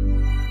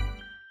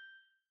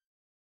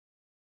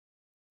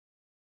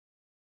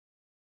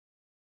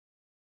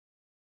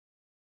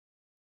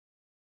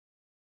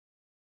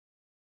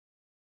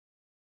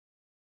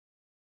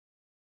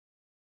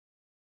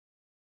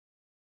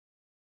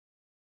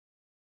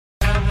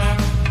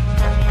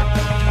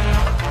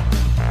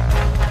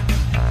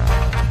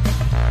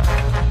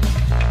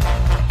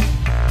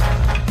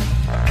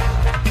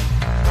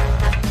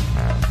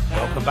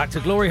 Back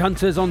to Glory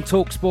Hunters on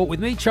TalkSport with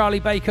me, Charlie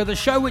Baker, the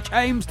show which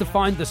aims to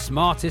find the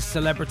smartest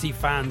celebrity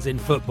fans in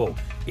football.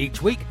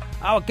 Each week,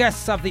 our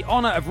guests have the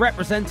honour of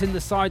representing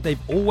the side they've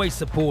always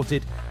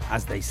supported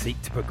as they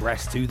seek to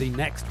progress to the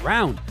next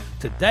round.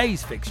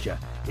 Today's fixture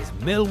is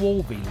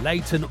Millwall v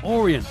Leyton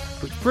Orient,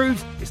 which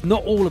proves it's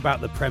not all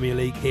about the Premier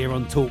League here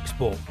on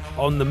TalkSport.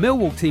 On the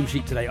Millwall team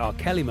sheet today are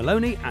Kelly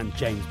Maloney and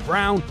James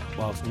Brown,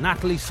 whilst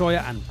Natalie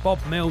Sawyer and Bob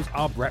Mills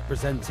are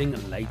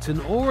representing Leyton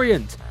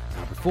Orient.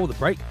 Now, before the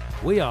break,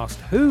 we asked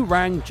who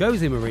rang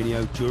Jose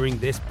Mourinho during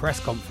this press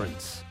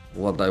conference.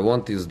 What I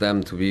want is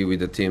them to be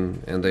with the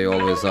team, and they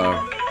always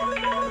are.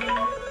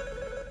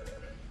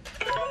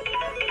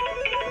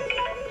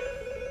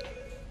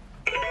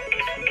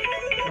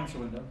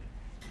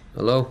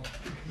 Hello?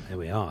 There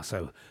we are.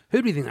 So,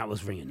 who do you think that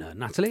was ringing?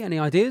 Natalie, any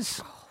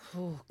ideas?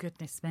 Oh,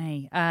 goodness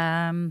me.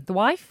 The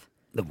wife?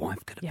 The wife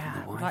could have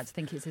been the wife. I'd like to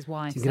think it's his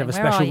wife. You could have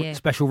a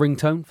special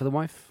ringtone for the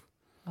wife?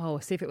 Oh,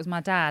 see if it was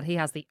my dad. He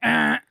has the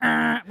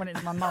when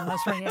it's my mum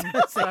that's ringing.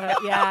 So,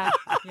 yeah.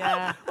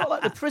 What,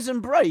 like the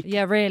Prison Break?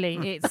 Yeah,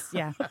 really. It's,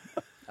 yeah.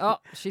 Oh,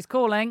 she's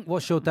calling.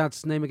 What's your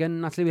dad's name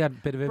again, Natalie? We had a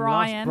bit of him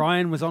Brian. last.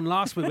 Brian was on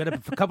last week. We had a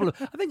couple of...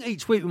 I think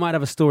each week we might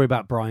have a story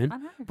about Brian. I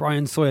know.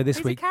 Brian Sawyer this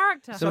He's week. a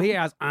character. So he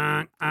has...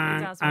 does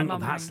when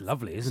mum that's rings.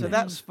 lovely, isn't it? So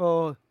that's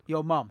for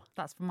your mum?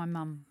 That's for my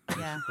mum,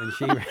 yeah. When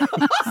she...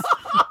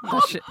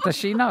 Does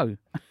she know?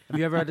 Have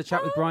you ever had a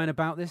chat with Brian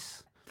about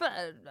this? But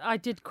I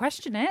did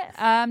question it.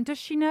 Does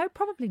she know?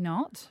 Probably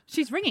not.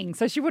 She's ringing,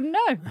 so she wouldn't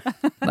know.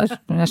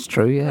 That's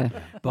true, yeah.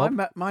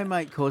 My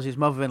mate calls his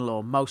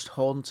mother-in-law most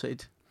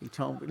haunted. He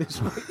told me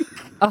this week.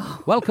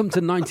 Welcome to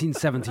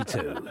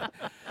 1972.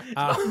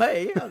 Not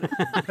me.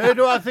 Who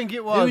do I think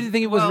it was? Who do you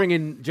think it was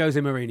ringing Jose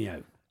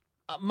Mourinho?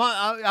 I've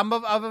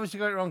obviously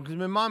got it wrong because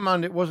in my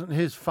mind it wasn't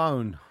his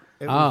phone.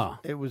 It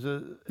was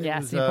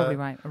Yes, you're probably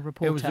right. A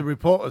reporter. It was the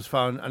reporter's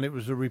phone, and it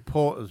was the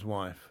reporter's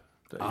wife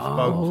that he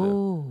spoke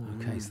to.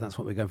 Okay, so that's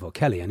what we're going for.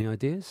 Kelly, any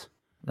ideas?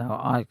 No,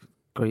 I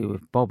agree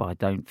with Bob. I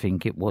don't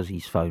think it was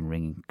his phone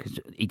ringing because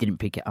he didn't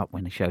pick it up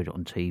when they showed it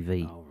on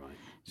TV. Oh, right.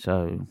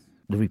 So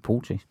the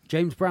reporter.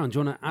 James Brown, do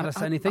you want to add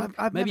us anything?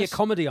 Maybe a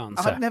comedy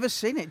answer. I've never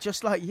seen it,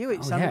 just like you.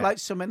 It sounded like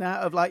something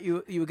out of like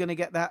you were going to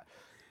get that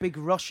big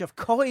rush of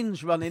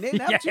coins running in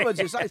afterwards.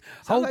 It's like,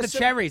 hold the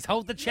cherries.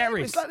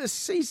 It's like the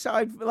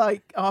seaside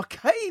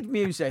arcade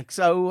music.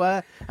 So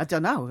I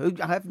don't know.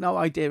 I have no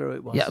idea who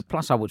it was. Yeah.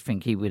 Plus, I would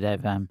think he would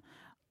have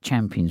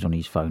Champions on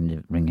his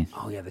phone ringing.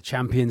 Oh yeah, the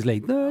Champions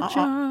League. The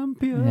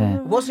Champions.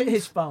 Yeah. Was it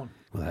his phone?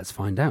 Well, let's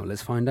find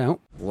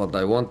out. What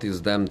I want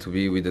is them to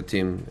be with the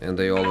team, and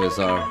they always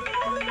are.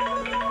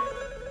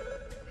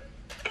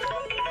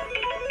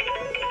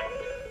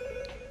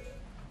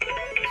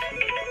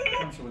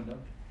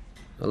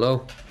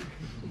 Hello?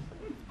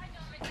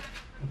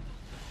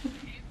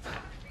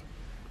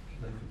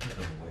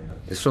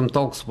 It's from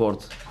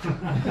TalkSport.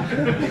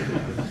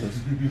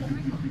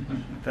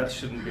 That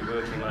shouldn't be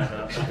working like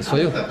that. It's for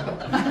you.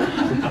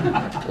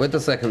 Wait a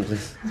second,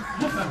 please.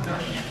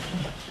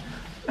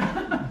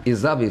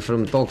 It's Zabi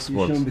from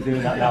TalkSport. You shouldn't be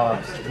doing that now.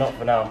 Not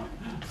for now.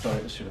 Sorry,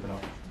 it should have been on.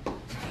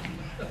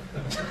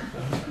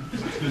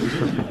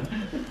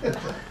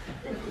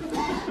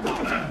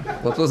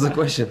 What was the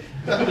question?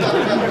 There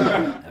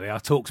we are,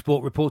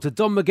 TalkSport reporter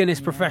Don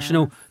McGuinness,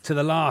 professional to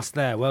the last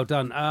there. Well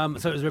done.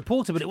 So it was a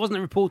reporter, but it wasn't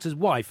the reporter's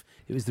wife.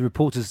 It was the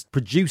reporter's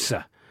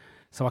producer.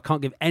 So I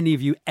can't give any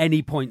of you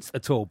any points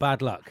at all.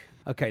 Bad luck.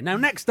 Okay, now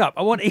next up,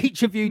 I want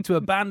each of you to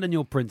abandon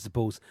your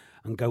principles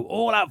and go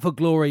all out for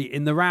glory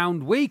in the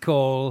round we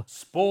call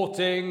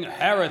Sporting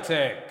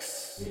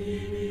Heretics.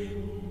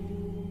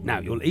 Now,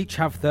 you'll each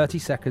have 30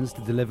 seconds to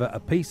deliver a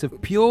piece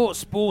of pure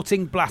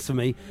sporting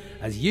blasphemy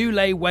as you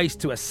lay waste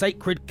to a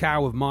sacred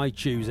cow of my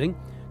choosing.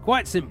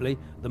 Quite simply,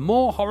 the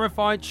more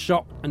horrified,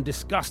 shocked and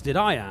disgusted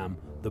I am,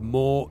 the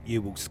more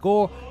you will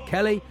score.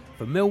 Kelly,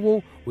 for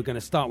Millwall, we're going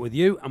to start with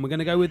you, and we're going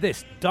to go with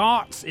this.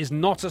 Darts is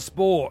not a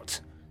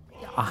sport.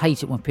 I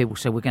hate it when people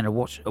say we're going to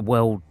watch a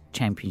world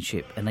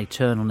championship and they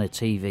turn on their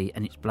TV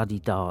and it's bloody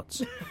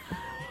darts.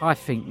 I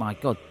think, my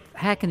God,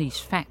 how can these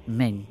fat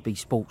men be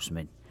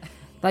sportsmen?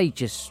 They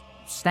just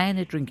stand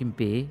there drinking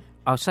beer.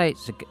 I'll say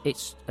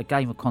it's a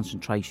game of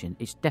concentration.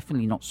 It's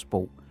definitely not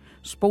sport.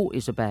 Sport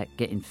is about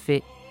getting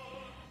fit,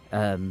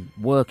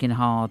 working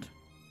hard.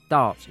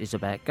 Darts is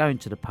about going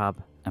to the pub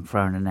and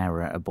throwing an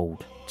arrow at a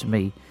board. To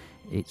me,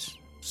 it's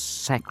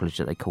sacrilege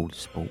that they call it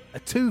sport. A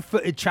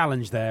two-footed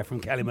challenge there from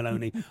Kelly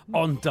Maloney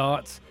on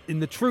darts in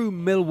the true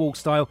Millwall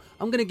style.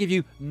 I'm going to give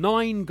you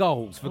 9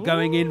 goals for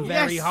going in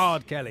very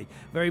hard, Kelly.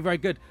 Very, very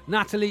good.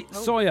 Natalie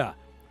Sawyer,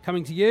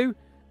 coming to you.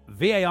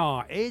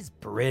 VAR is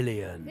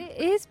brilliant. It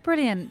is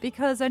brilliant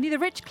because only the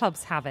rich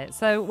clubs have it.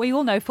 So we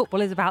all know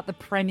football is about the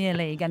Premier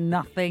League and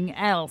nothing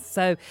else.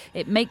 So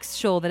it makes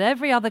sure that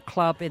every other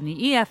club in the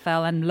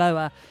EFL and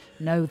lower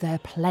know their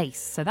place.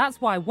 So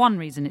that's why one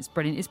reason it's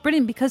brilliant. It's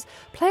brilliant because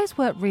players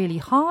work really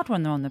hard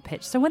when they're on the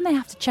pitch. So when they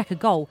have to check a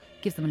goal,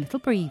 it gives them a little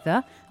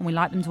breather, and we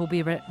like them to all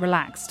be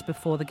relaxed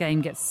before the game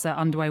gets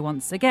underway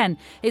once again.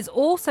 It's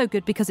also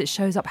good because it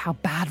shows up how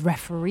bad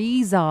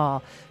referees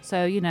are.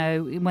 So, you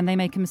know, when they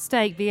make a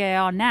mistake,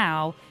 VAR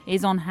now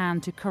is on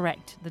hand to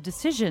correct the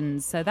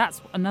decisions. So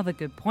that's another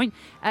good point.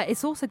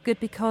 It's also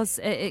good because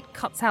it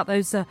cuts out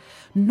those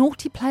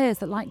naughty players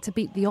that like to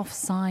beat the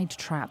offside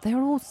trap.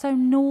 They're all so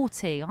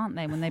naughty, aren't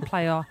they, when they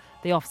play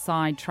the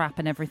offside trap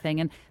and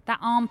everything. And that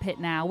armpit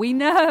now, we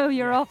know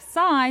you're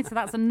offside, so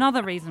that's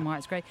another reason why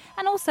it's great.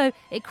 And also,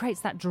 it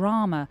creates that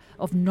drama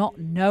of not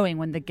knowing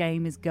when the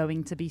game is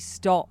going to be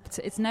stopped.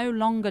 It's no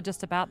longer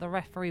just about the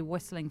referee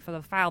whistling for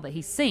the foul that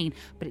he's seen,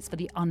 but it's for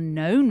the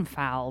unknown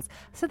fouls.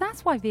 So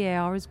that's why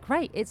VAR is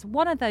great. It's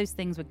one of those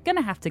things we're going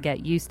to have to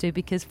get used to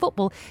because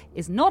football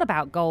is not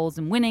about goals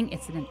and winning.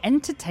 It's an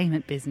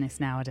entertainment business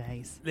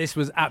nowadays. This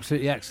was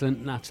absolutely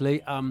excellent,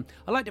 Natalie. I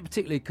liked it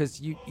particularly because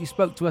you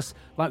spoke to us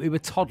like we were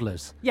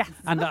toddlers. Yes.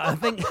 And I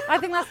think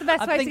that's the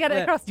best way to get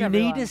it across to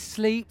everyone. You need a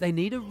sleep. They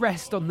need a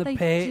rest on the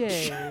pitch.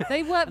 Do.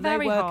 They work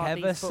very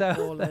hard, these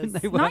footballers.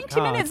 90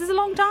 hard. minutes is a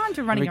long time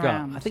to running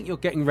around. I think you're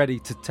getting ready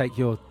to take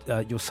your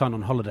son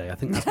on holiday. I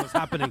think that's what's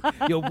happening.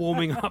 You're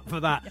warming up for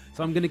that.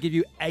 So I'm going to give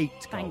you 8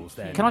 goals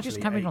there. Can I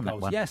just come in on that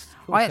one? Yes.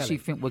 I actually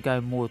think we're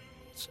going more...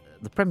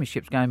 The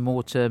Premiership's going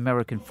more to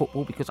American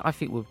football because I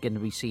think we're going to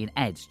be seeing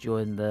ads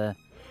during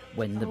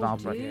when the bar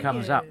bracket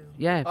comes up.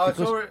 Yeah. Oh, it's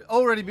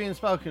already being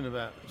spoken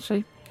about.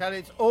 See? Kelly,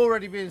 it's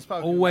already being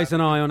spoken Always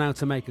about. an eye on how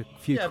to make a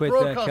few quid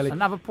there, Kelly.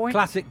 Another point?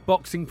 Classic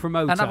boxing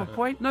promoter. Another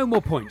point? No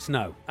more points,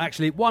 no.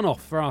 Actually, 1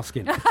 off for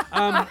asking. Come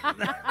on!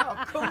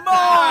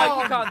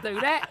 You can't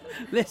do that.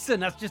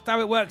 Listen, that's just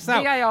how it works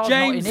out. VAR's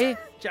James, not in here.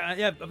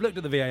 Yeah, I've looked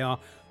at the VAR.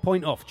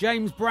 Point off.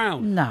 James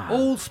Brown. No.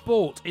 All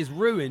sport is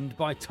ruined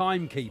by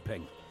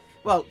timekeeping.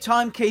 Well,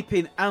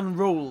 timekeeping and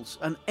rules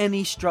and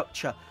any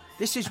structure.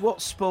 This is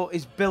what sport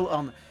is built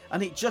on,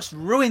 and it just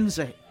ruins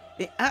it.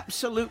 It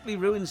absolutely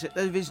ruins it.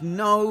 There is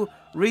no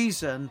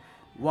reason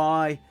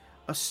why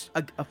a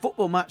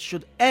football match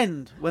should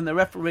end when the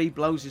referee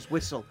blows his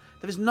whistle.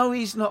 There is no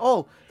reason at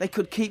all. They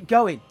could keep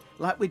going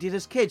like we did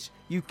as kids.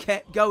 You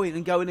kept going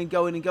and going and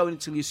going and going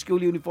until your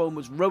school uniform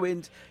was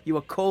ruined. You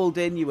were called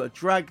in, you were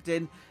dragged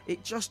in.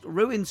 It just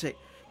ruins it.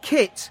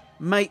 Kit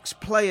makes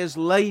players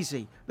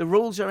lazy. The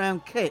rules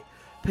around kit.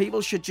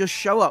 People should just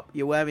show up.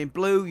 You're wearing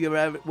blue,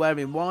 you're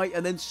wearing white,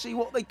 and then see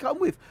what they come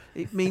with.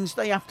 It means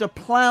they have to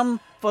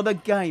plan for the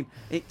game.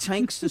 It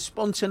takes the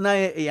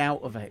spontaneity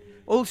out of it.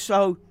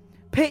 Also,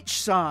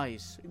 pitch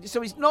size.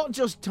 So it's not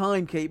just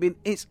timekeeping,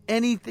 it's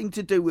anything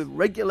to do with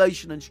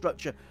regulation and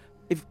structure.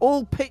 If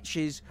all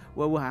pitches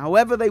were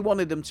however they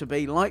wanted them to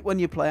be, like when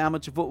you play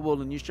amateur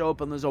football and you show up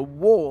and there's a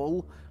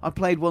wall. I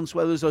played once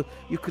where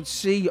you could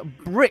see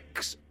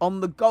bricks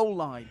on the goal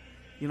line,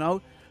 you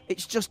know.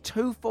 It's just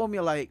too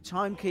formulaic,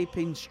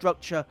 timekeeping,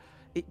 structure.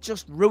 It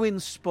just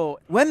ruins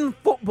sport. When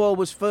football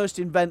was first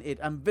invented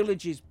and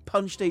villages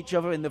punched each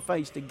other in the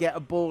face to get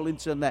a ball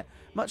into the net,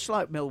 much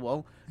like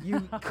Millwall,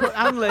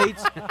 and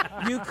Leeds,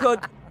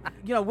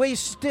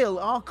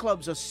 our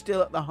clubs are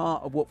still at the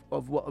heart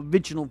of what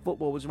original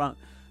football was around.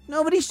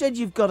 Nobody said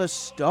you've got to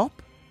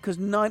stop because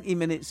 90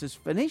 minutes has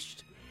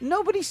finished.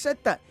 Nobody said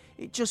that.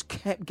 It just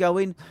kept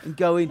going and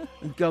going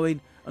and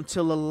going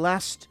until the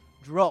last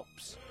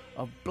drops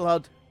of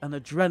blood and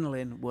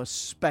adrenaline were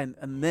spent,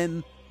 and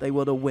then they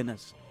were the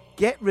winners.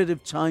 Get rid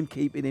of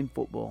timekeeping in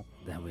football.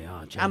 There we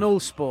are, James. And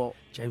all sport.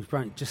 James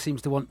Brown just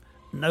seems to want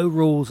no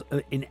rules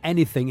in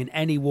anything, in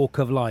any walk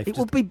of life. It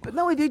would be better.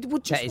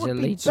 That is a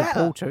Leeds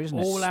supporter, isn't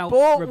it? All-out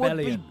Sport rebellion.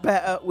 would be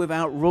better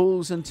without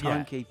rules and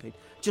timekeeping.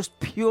 Just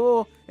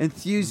pure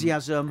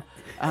enthusiasm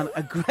and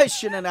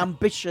aggression and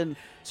ambition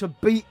to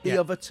beat the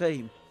other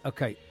team.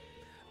 Okay.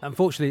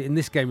 Unfortunately, in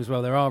this game as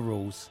well, there are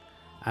rules.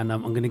 And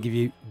I'm going to give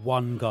you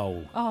 1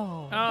 goal.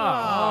 Oh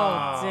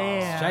dear.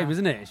 It's a shame,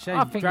 isn't it? It's a shame.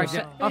 I think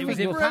it was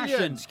in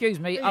passion. Excuse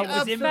me. It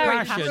was in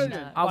passion.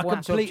 I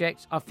want to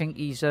object. I think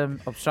he's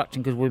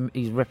obstructing because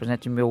he's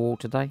representing Millwall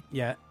today.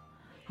 Yeah.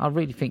 I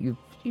really think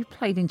you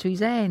played into his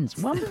hands.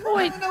 1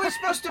 point. No, it's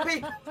supposed to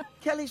be...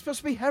 Kelly's supposed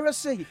to be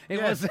heresy.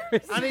 It was.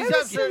 And he's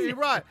absolutely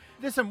right.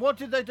 Listen, what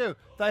did they do?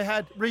 They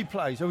had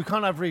replays. So we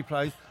can't have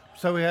replays.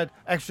 So we had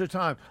extra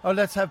time. Oh,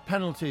 let's have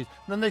penalties.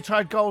 Then they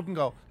tried golden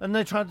goal. Then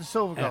they tried the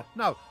silver goal.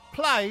 No,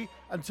 play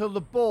until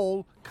the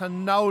ball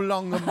can no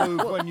longer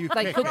move when you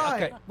kick it.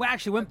 Okay. Well,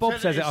 actually, when Bob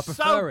says it, I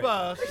prefer so it.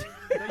 burst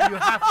that you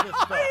have to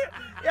stop.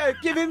 Yeah,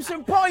 give him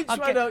some points,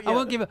 why don't you? I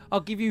won't give.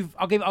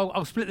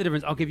 I'll split the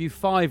difference. I'll give you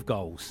 5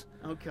 goals.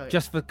 Okay.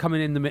 Just for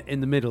coming in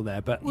the middle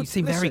there, but you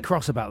seem very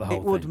cross about the whole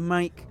thing. It would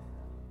make.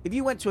 If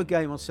you went to a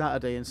game on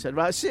Saturday and said,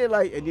 "Right, see you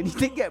later," and you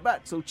didn't get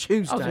back till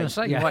Tuesday, I was going to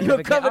say,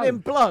 you're covered in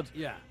blood.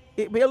 Yeah.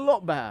 It'd be a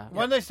lot better.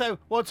 When they say,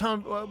 what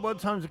time's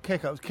the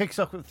kick-off? Kicks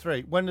off at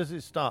 3. When does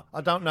it start?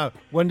 I don't know.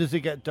 When does it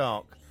get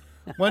dark?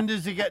 When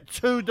does it get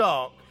too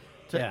dark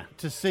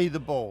to see the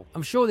ball?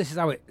 I'm sure this is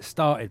how it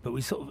started, but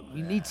we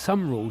need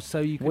some rules so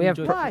you can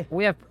enjoy.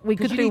 We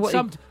could do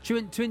what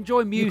to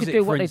enjoy music. could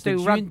do what for they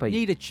instance, do rugby. You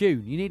need a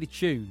tune. You need a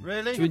tune.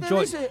 Really?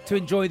 To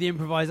enjoy the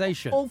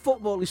improvisation. All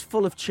football is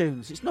full of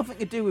tunes. It's nothing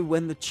to do with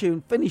when the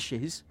tune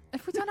finishes.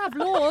 If we don't have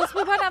laws,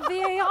 we won't have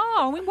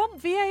VAR. We want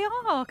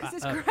VAR because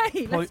it's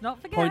great. Let's not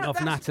forget. Point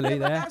off Natalie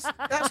there.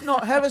 That's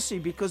not heresy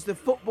because the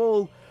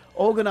football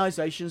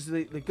organisations,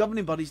 the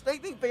governing bodies, they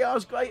think VAR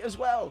is great as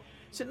well.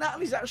 So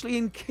Natalie's actually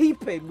in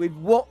keeping with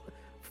what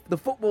the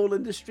football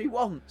industry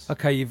wants.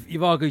 Okay,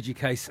 you've argued your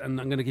case, and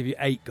I'm going to give you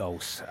 8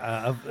 goals.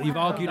 You've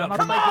argued up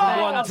from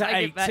 1 to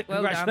 8.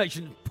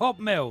 Congratulations, Bob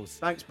Mills.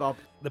 Thanks, Bob.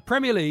 The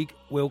Premier League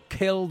will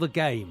kill the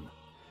game.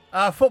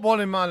 Football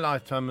in my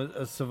lifetime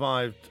has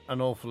survived an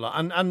awful lot.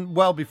 And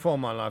well before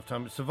my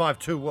lifetime, it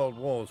survived 2 world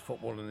wars,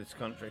 football in this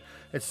country.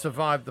 It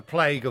survived the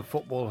plague of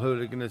football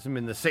hooliganism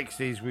in the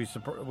 60s.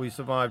 We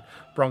survived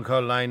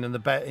Bronco Lane and the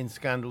betting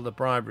scandal, the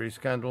bribery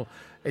scandal.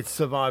 It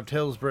survived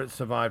Hillsborough, it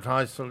survived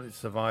Heysel, it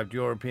survived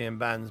European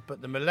bans.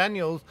 But the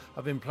millennials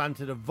have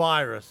implanted a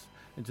virus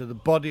into the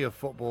body of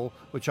football,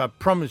 which I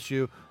promise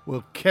you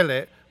will kill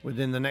it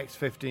within the next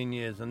 15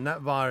 years. And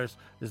that virus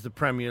is the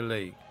Premier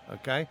League,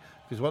 okay?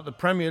 Because what the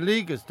Premier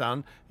League has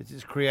done is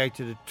it's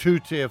created a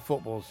 2-tier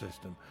football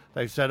system.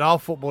 They've said our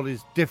football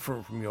is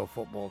different from your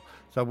football.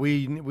 So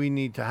we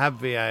need to have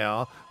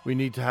VAR. We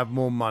need to have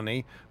more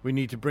money. We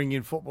need to bring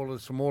in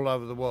footballers from all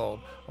over the world.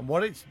 And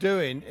what it's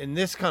doing in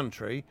this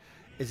country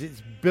is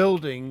it's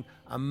building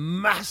a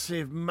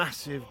massive,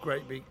 massive,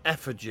 great big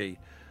effigy,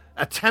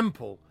 a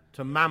temple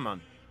to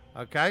Mammon,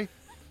 okay?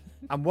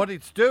 And what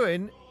it's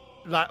doing,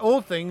 like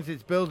all things,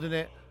 it's building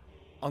it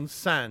on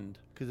sand,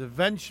 because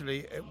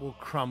eventually it will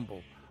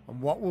crumble.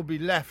 And what will be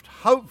left,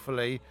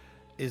 hopefully,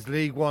 is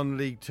League One,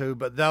 League Two,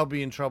 but they'll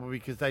be in trouble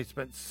because they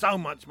spent so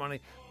much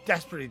money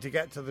desperately to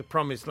get to the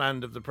promised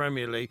land of the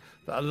Premier League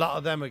that a lot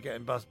of them are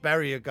getting bust.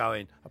 Bury are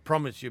going. I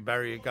promise you,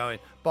 Bury are going.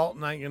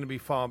 Bolton ain't going to be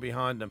far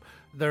behind them.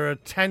 There are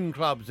 10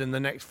 clubs in the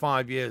next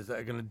 5 years that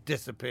are going to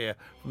disappear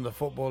from the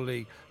Football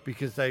League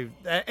because they're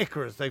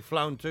Icarus. They've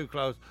flown too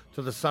close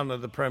to the sun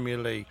of the Premier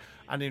League.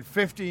 And in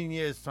 15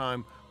 years'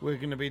 time, we're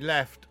going to be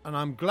left, and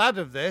I'm glad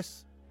of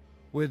this,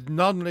 with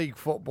non-league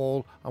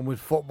football and with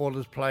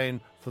footballers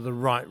playing for the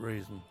right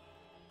reason.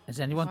 Has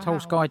anyone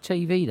told Sky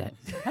TV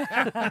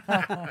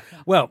that?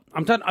 Well,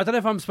 I don't know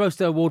if I'm supposed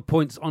to award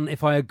points on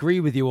if I agree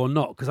with you or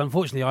not, because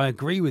unfortunately I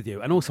agree with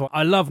you. And also,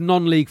 I love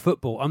non-league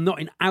football. I'm not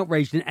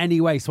outraged in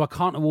any way, so I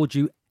can't award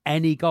you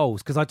any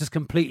goals because I just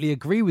completely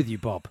agree with you,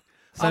 Bob.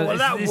 So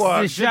that this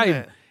works, is a shame. isn't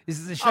it? This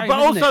is a shame, but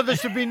isn't also it? there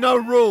should be no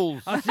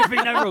rules. There should be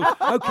no rules.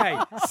 Okay,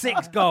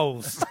 6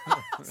 goals.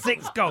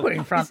 6 goals. Put it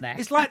in front there.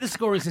 It's like the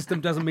scoring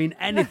system doesn't mean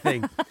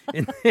anything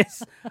in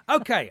this.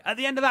 Okay, at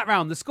the end of that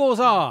round, the scores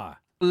are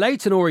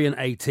Leyton Orient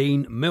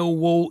 18,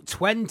 Millwall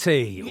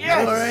 20.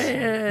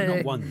 Yes!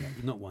 Not won yet.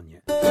 You've not won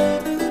yet.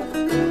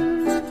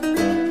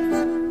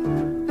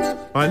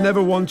 I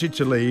never wanted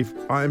to leave.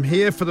 I am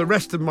here for the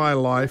rest of my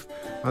life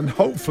and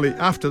hopefully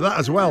after that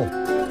as well.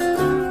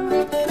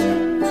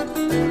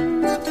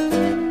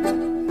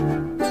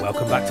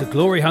 Welcome back to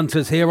Glory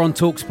Hunters here on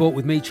TalkSport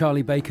with me,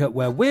 Charlie Baker,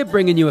 where we're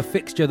bringing you a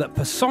fixture that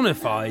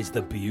personifies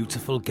the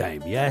beautiful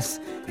game. Yes,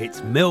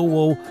 it's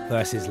Millwall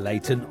versus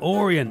Leyton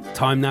Orient.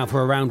 Time now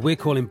for a round we're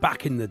calling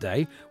Back in the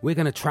Day. We're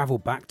going to travel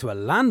back to a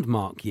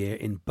landmark year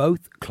in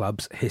both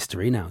clubs'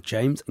 history. Now,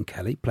 James and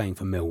Kelly playing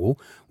for Millwall.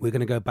 We're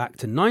going to go back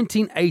to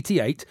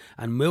 1988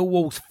 and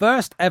Millwall's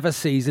first ever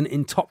season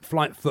in top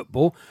flight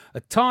football, a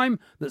time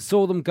that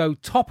saw them go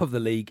top of the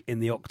league in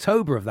the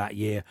October of that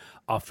year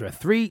after a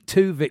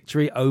 3-2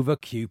 victory over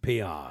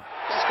QPR.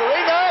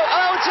 Cascarino,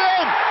 oh, it's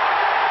in!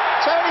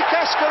 Tony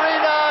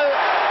Cascarino,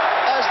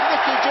 as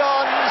Nicky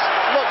Johns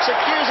looks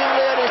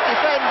accusingly at his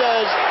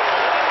defenders.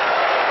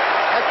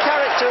 A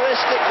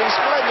characteristically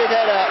splendid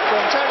header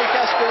from Tony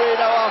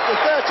Cascarino after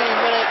 13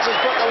 minutes has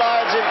put the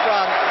Lions in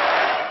front.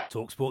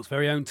 TalkSport's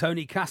very own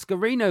Tony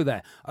Cascarino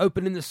there,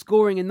 opening the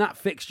scoring in that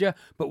fixture,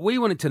 but we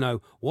wanted to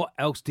know, what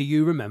else do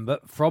you remember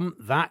from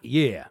that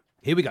year?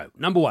 Here we go.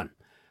 Number 1.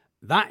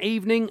 That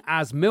evening,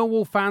 as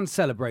Millwall fans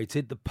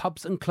celebrated, the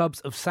pubs and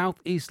clubs of South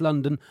East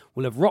London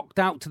will have rocked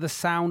out to the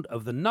sound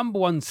of the number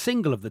 1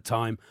 single of the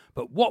time.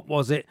 But what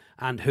was it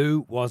and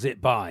who was it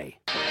by?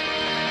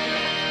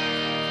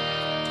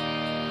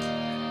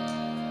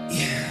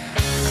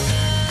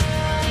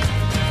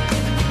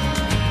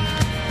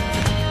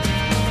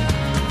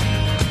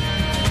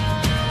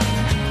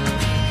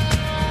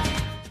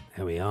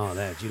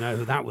 Do you know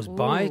who that was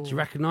by? Do you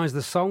recognise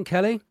the song,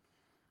 Kelly?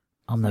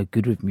 I'm no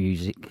good with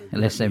music,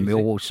 unless they're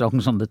Millwall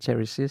songs on the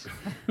terraces.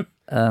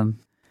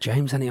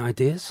 James, any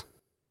ideas?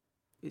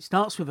 It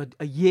starts with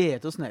a year,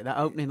 doesn't it? That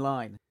opening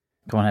line.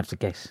 Come on, have to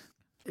guess.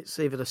 It's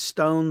either the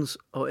Stones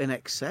or In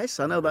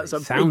Excess. I know that's a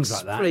Sounds big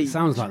like that. spree. It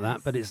sounds like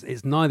that, but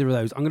it's neither of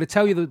those. I'm going to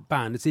tell you the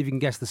band and see if you can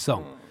guess the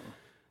song.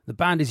 The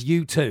band is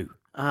U2.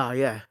 Ah,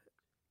 yeah.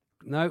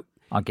 No,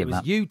 I'll give it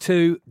was that.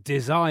 U2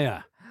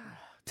 Desire.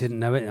 Didn't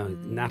know it.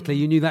 Natalie,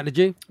 you knew that, did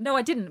you? No,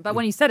 I didn't. But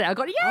when you said it, I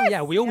got yes. Oh,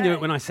 yeah, we all knew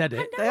it when I said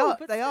it.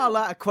 They are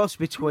like a cross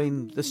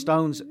between the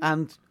Stones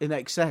and In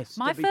Excess.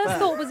 My to be first fair.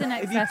 thought was In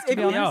Excess, to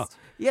be If you- honest.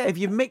 Yeah, if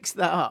you mix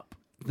that up.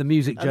 The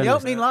music And the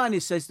journalist. opening line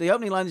is something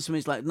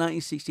like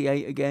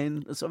 1968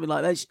 again, or something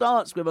like that. It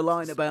starts with a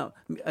line about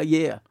a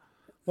year.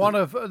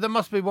 There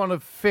must be one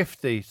of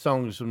 50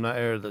 songs from that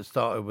era that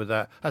started with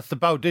that. That's the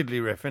Bo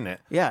Diddley riff, isn't it?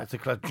 Yeah. It's a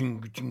clap.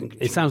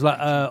 It sounds like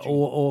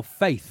or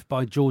Faith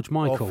by George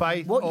Michael. Or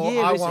Faith. What or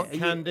year I is Want it?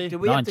 Candy. Do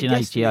we have to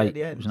guess the year at 1988.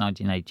 the It end? was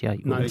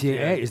 1988.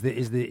 1988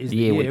 is the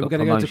year we year. got We're going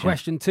to go to promotion.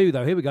 question 2,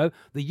 though. Here we go.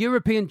 The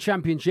European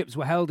Championships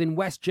were held in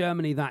West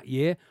Germany that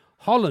year.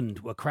 Holland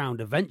were crowned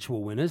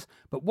eventual winners,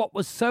 but what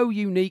was so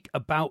unique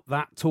about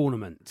that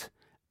tournament?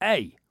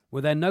 A,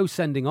 were there no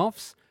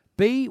sending-offs?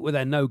 B, were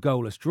there no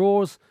goalless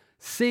draws?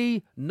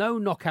 C, no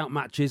knockout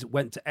matches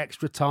went to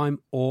extra time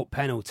or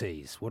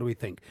penalties. What do we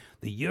think?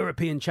 The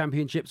European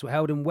Championships were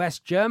held in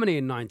West Germany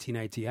in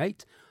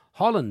 1988.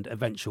 Holland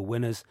eventual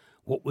winners.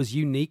 What was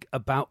unique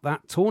about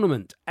that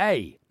tournament?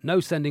 A,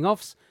 no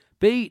sending-offs.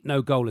 B,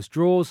 no goalless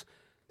draws.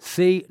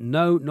 C,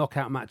 no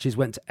knockout matches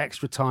went to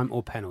extra time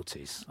or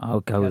penalties. I'll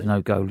go with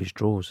no goalless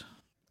draws.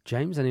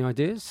 James, any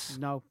ideas?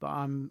 No, but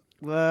I'll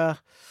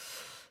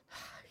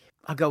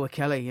go with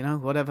Kelly,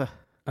 whatever.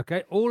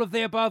 Okay, all of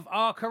the above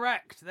are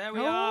correct. There we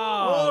are.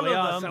 all of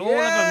them. So all of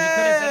them. You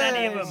could have said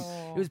any of them.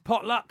 It was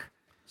potluck.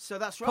 So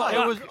that's Right.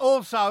 It was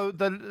also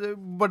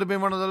would have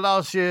been one of the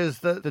last years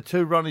that the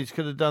two Ronnies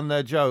could have done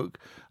their joke.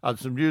 I had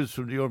some news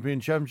from the European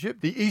Championship.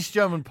 The East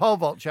German pole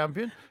vault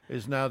champion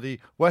is now the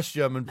West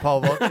German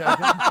pole vault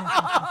champion.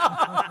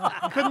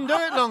 Couldn't do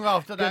it long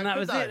after that. And that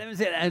was could it.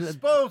 they? That was it.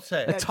 Spoilt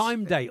it. A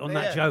time date on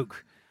that Yeah.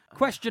 joke.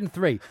 Question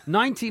 3.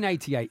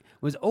 1988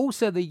 was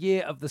also the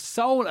year of the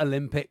Seoul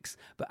Olympics,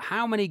 but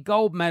how many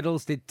gold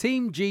medals did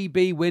Team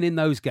GB win in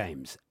those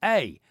games?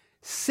 A,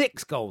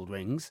 6 gold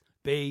rings.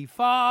 B,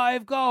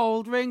 5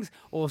 gold rings.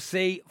 Or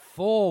C,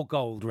 4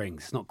 gold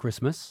rings. It's not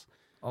Christmas.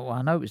 Oh,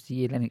 I know it was the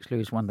year Lennox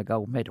Lewis won the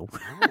gold medal.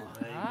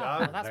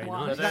 That's Very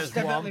one. nice. That's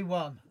definitely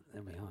one.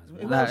 There we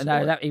are.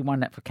 No, he won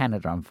that for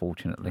Canada,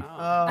 unfortunately.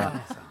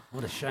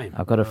 What a shame.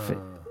 I've got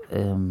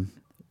to.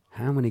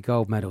 How many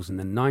gold medals in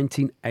the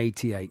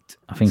 1988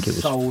 I think it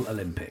was Seoul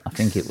Olympics? I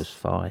think it was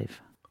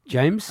 5.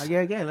 James?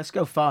 Yeah, let's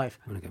go 5.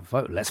 I'm going to go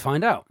vote. Let's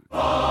find out. Yeah,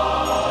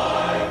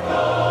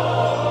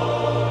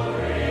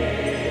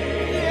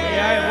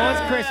 it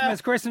was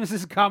Christmas. Christmas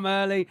has come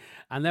early.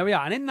 And there we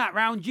are. And in that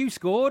round, you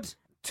scored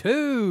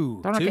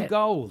 2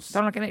 goals.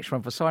 Don't like an extra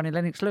one for signing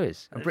Lennox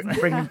Lewis and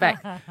bring him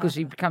back because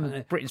he becomes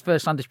Britain's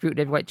first undisputed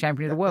heavyweight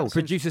champion of the world.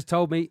 Producers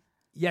told me,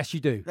 yes, you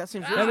do. That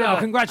seems There we are.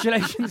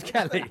 Congratulations,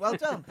 Kelly. Well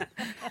done.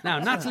 Now,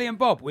 Natalie and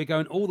Bob, we're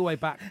going all the way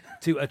back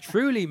to a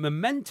truly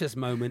momentous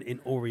moment in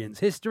Orient's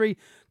history.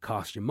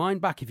 Cast your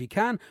mind back, if you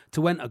can, to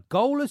when a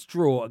goalless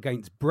draw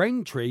against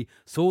Braintree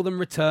saw them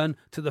return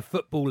to the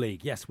Football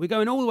League. Yes, we're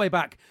going all the way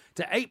back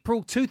to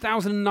April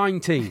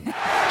 2019.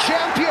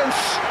 Champions!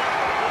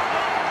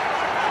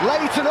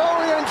 Leyton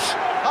Orient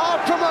are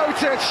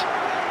promoted.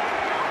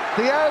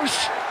 The O's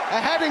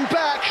are heading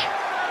back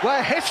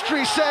where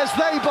history says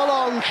they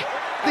belong.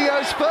 The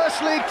O's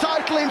first league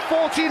title in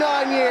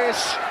 49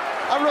 years.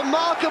 A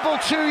remarkable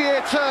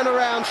 2-year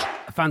turnaround.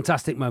 A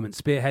fantastic moment,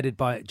 spearheaded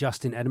by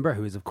Justin Edinburgh,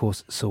 who is, of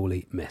course,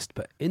 sorely missed.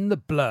 But in the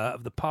blur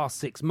of the past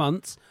 6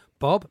 months,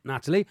 Bob,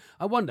 Natalie,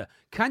 I wonder,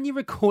 can you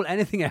recall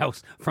anything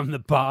else from the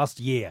past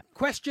year?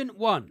 Question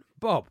 1.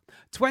 Bob,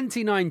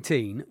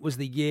 2019 was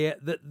the year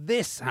that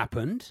this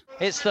happened.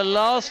 It's the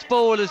last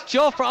ball as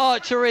Jofra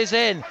Archer is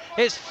in.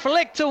 It's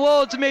flicked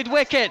towards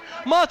mid-wicket.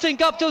 Martin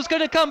Guptill's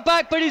going to come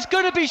back, but he's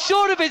going to be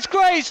short of its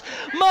grace.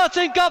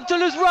 Martin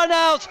Guptill has run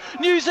out.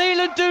 New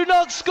Zealand do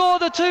not score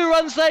the 2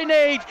 runs they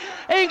need.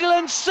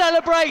 England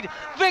celebrate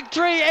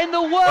victory in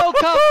the World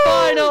Cup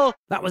final.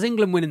 That was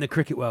England winning the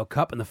Cricket World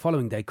Cup, and the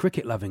following day,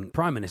 cricket-loving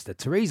Prime Minister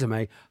Theresa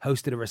May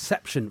hosted a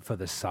reception for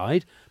the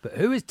side. But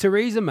who is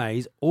Theresa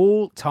May's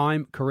all-time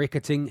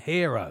cricketing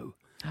hero?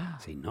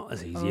 See, not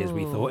as easy as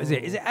we thought, is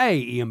it? Is it A,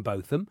 Ian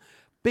Botham,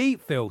 B,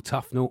 Phil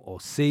Tufnell, or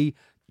C,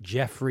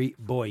 Geoffrey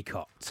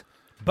Boycott?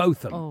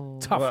 Botham,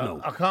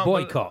 Tufnell,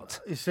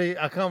 Boycott. You see,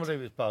 I can't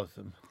believe it's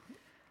Botham.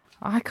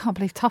 I can't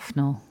believe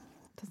Tufnell.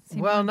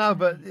 Well, no,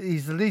 but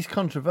he's the least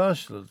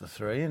controversial of the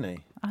 3, isn't he?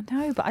 I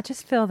know, but I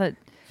just feel that...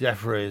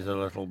 Jeffrey is a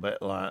little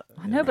bit like...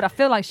 I know, but I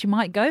feel like she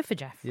might go for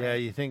Jeffrey. Yeah,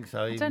 you think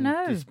so? I don't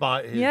know.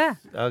 Despite his... Yeah.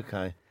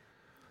 Okay.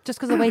 Just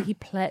because of the way he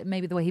played,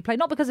 maybe the way he played.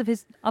 Not because of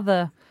his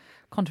other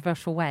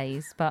controversial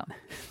ways, but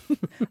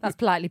that's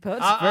politely put.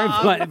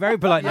 Very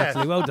polite, Yes.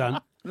 Natalie. Well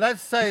done.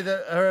 Let's say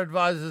that her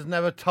advisors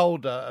never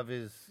told her of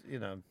his,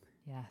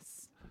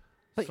 Yes.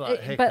 slight But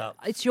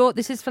hiccup.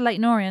 this is for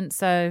Leighton Orient,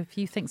 so if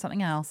you think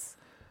something else.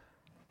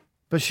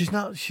 But she's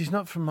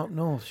not from up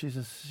north. She's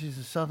a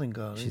southern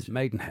girl. She's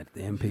Maidenhead,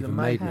 the MP She's a from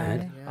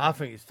Maidenhead. I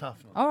think it's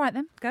Tufnell. All right,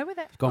 then. Go with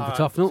it. Gone for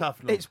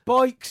Tufnell. It's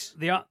Boykes.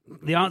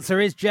 The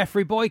answer is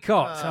Jeffrey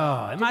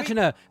Boycott. Imagine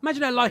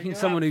her liking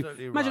someone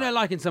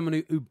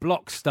who who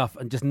blocks stuff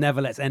and just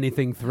never lets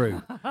anything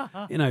through.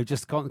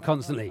 Just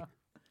constantly.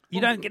 You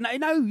don't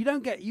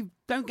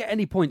get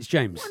any points,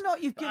 James. Why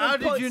not? You've given How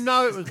did you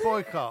know it was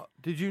Boycott?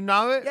 Did you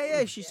know it?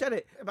 Yeah, she said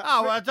it.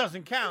 Well, it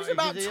doesn't count. It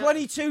was about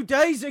 22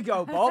 days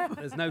ago, Bob.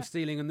 There's no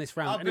stealing in this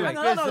round. I'll be Anyway,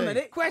 Hang on a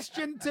minute.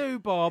 question 2,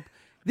 Bob.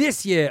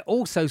 This year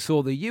also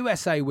saw the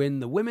USA win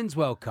the Women's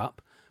World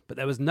Cup, but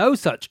there was no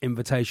such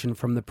invitation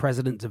from the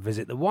president to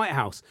visit the White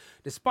House,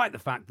 despite the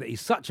fact that he's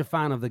such a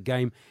fan of the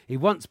game. He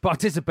once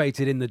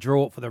participated in the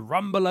draw for the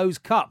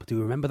Rumbelows Cup. Do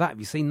you remember that? Have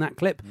you seen that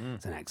clip?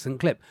 It's an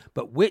excellent clip.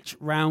 But which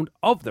round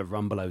of the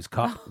Rumbelows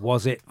Cup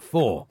was it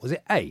for? Was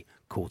it A,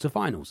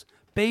 quarterfinals,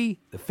 B,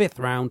 the 5th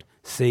round,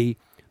 C,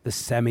 the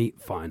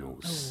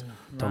semi-finals?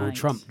 Donald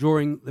Trump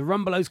drawing the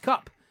Rumbelows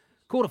Cup.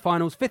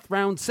 Quarterfinals, 5th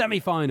round,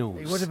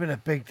 semi-finals. It would have been a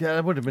big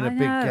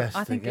guess.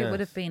 I think it would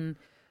have been.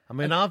 I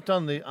mean, I've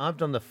done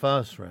the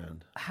first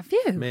round. Have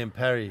you? Me and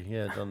Perry,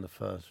 done the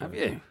first round.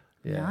 Have you?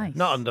 Yeah. Nice.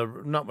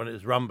 Not when it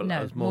was Rumble. No,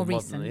 it was more modern.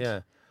 recent.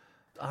 Yeah.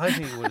 I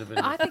think it would have been.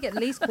 I think at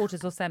least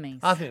quarters or semis.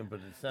 I think it would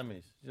have been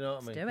semis. You know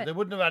what I mean? do it. They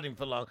wouldn't have had him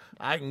for long.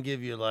 I can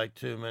give you like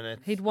 2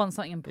 minutes. He'd want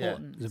something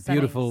important. It was a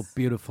beautiful,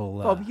 beautiful.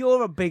 Bob,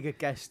 you're a bigger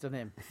guest than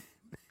him. Are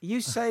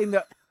you saying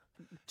that?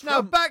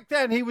 No, back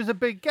then he was a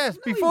big guest.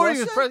 No, Before he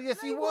was wasn't. president,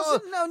 yes, he was.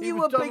 Wasn't. No, He you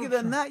was were Donald bigger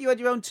than Trump. that. You had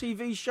your own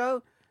TV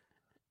show.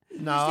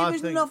 No, there I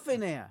was think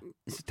nothing here.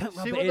 Don't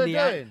rub See it what in. they're He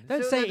had- doing?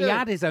 Don't See say what he they're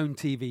had doing? his own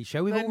TV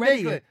show. We've They already.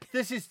 niggle it.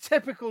 This is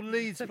typical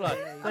Leeds play.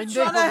 They trying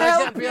niggle, to they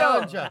help get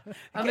behind you. you.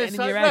 And Getting it's in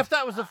like, your ref, head.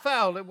 that was a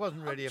foul. It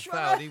wasn't really a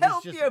trying foul. to He was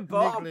help just you,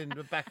 Bob. niggling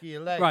the back of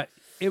your leg. Right,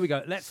 here we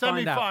go. Let's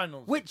find out.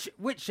 Semi-finals.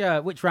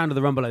 Which round of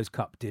the Rumbelows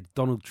Cup did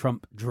Donald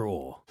Trump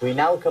draw? We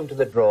now come to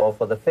the draw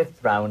for the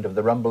 5th round of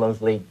the Rumbelows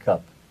League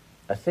Cup.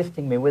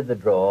 Assisting me with the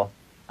draw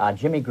are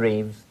Jimmy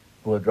Greaves,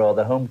 who will draw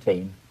the home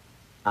team,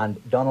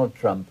 and Donald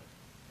Trump,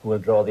 who will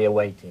draw the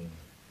away team.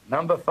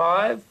 Number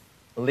 5,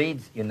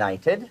 Leeds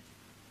United.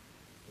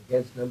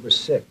 Against number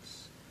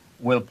 6.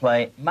 Will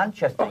play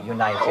Manchester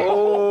United.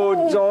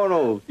 Oh,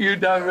 Donald. You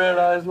don't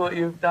realise what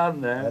you've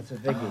done there. That's a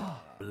biggie.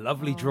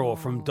 Lovely draw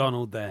from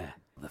Donald there.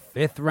 The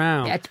 5th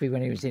round. It had to be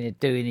when he was in it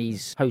doing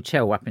his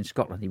hotel up in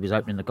Scotland. He was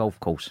opening the golf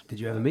course. Did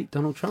you ever meet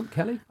Donald Trump,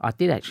 Kelly? I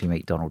did actually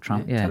meet Donald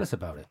Trump, yeah. Tell us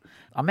about it.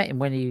 I met him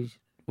when he...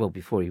 Well,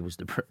 before he was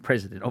the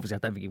president. Obviously, I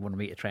don't think he'd want to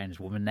meet a trans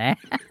woman now.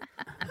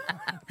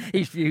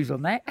 His views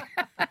on that.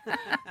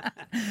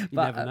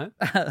 Never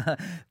know.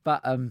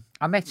 But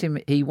I met him.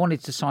 He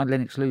wanted to sign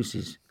Lennox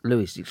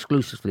Lewis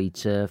exclusively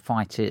to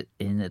fight it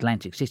in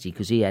Atlantic City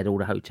because he had all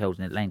the hotels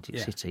in Atlantic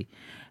City.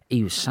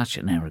 He was such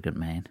an arrogant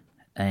man.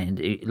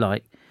 And,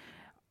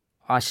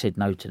 I said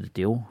no to the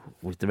deal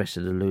with the rest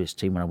of the Lewis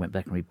team when I went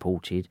back and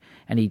reported.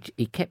 And he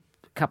kept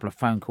a couple of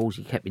phone calls.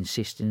 He kept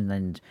insisting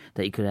that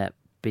he could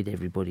outbid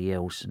everybody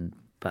else.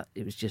 But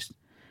it was just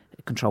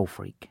a control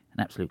freak,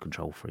 an absolute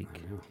control freak.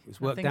 It's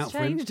worked out for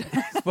him.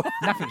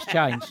 Nothing's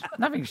changed.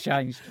 Nothing's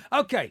changed.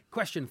 Okay,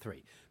 question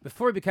 3.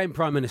 Before he became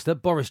Prime Minister,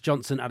 Boris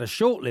Johnson had a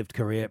short-lived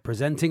career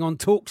presenting on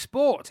Talk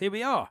Sport. Here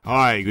we are.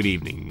 Hi, good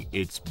evening.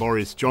 It's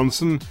Boris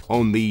Johnson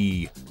on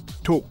the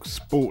Talk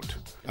Sport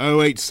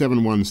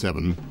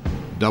 08717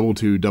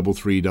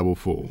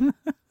 223344.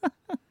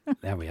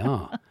 There we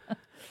are.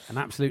 An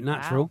absolute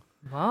natural.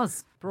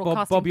 Was.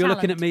 Bob, you're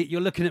looking at me. You're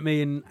looking at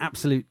me in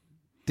absolute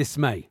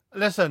dismay.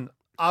 Listen,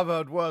 I've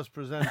heard worse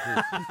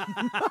presenters.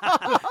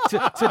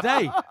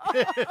 Today,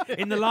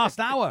 in the last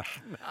hour.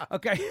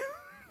 Okay.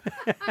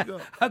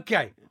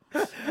 Okay.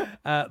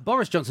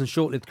 Boris Johnson's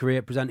short-lived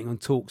career presenting on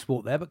Talk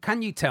Sport there, but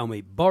can you tell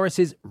me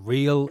Boris's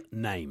real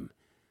name?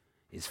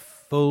 His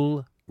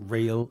full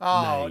real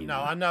Oh, name.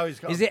 no, I know he's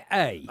got... Is it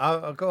A?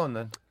 Oh, go on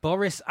then.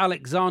 Boris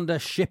Alexander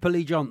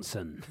Shipperley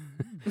Johnson.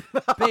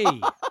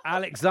 B.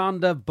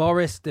 Alexander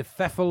Boris de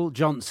Pfeffel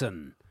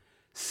Johnson.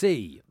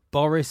 C.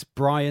 Boris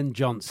Brian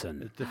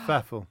Johnson. It's de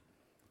Pfeffel.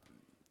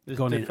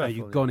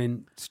 You've gone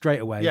in straight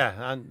away.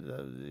 Yeah,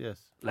 and yes.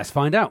 Let's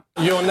find out.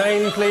 Your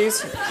name,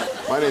 please?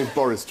 My name's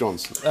Boris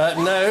Johnson.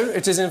 No,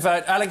 it is in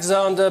fact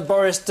Alexander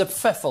Boris de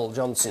Pfeffel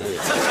Johnson.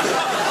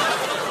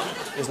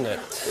 Isn't it?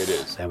 It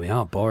is. There we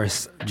are,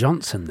 Boris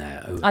Johnson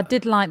there. I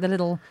did like the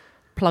little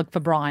plug for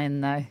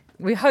Brian, though.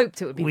 We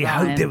hoped it would be We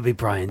Brian. hoped it would be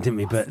Brian, didn't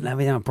we? But there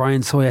we are,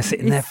 Brian Sawyer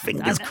sitting there,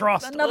 fingers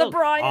crossed. Another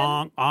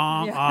Brian.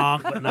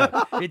 But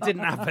no, it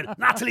didn't happen.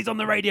 Natalie's on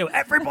the radio.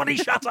 Everybody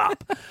shut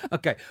up.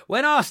 Okay.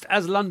 When asked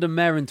as London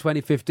Mayor in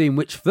 2015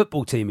 which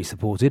football team he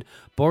supported,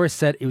 Boris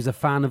said he was a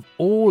fan of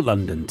all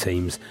London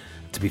teams.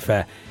 To be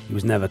fair, he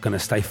was never going to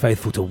stay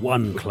faithful to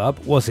one club,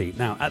 was he?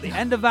 Now, at the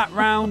end of that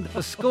round,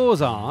 the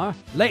scores are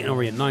Leyton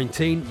Orient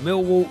 19,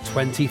 Millwall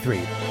 23.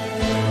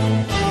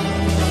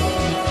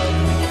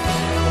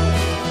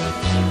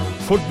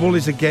 Football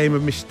is a game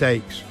of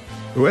mistakes.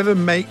 Whoever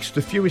makes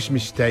the fewest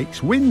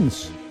mistakes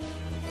wins.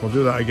 I'll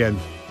do that again.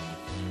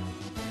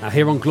 Now,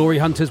 here on Glory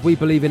Hunters, we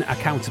believe in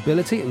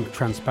accountability and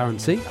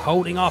transparency,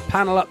 holding our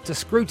panel up to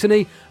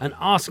scrutiny and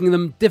asking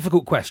them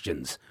difficult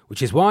questions,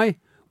 which is why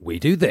we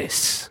do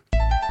this.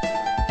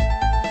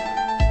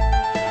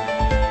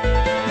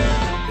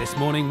 This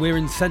morning, we're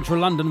in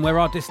central London, where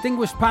our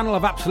distinguished panel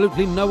have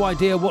absolutely no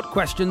idea what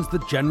questions the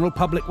general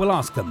public will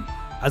ask them,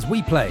 as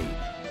we play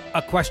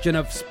A Question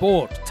of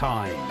Sport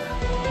Time.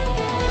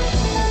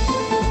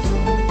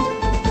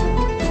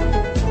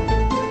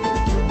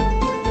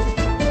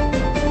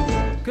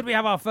 Could we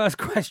have our first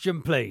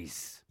question,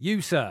 please?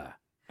 You, sir.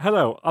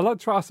 Hello, I'd like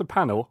to ask the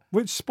panel,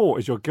 which sport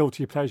is your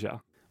guilty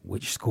pleasure?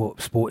 Which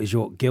sport is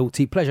your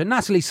guilty pleasure?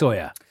 Natalie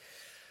Sawyer.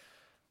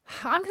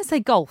 I'm going to say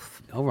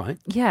golf. All right.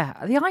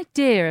 Yeah, the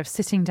idea of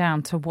sitting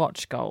down to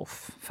watch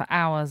golf for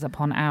hours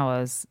upon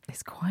hours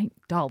is quite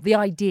dull. The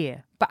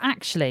idea. But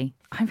actually,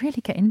 I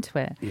really get into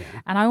it. Yeah.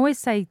 And I always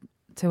say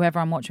to whoever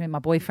I'm watching with, my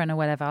boyfriend or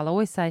whatever, I'll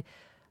always say,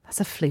 that's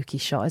a fluky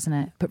shot, isn't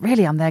it? But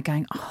really, I'm there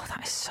going, oh,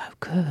 that is so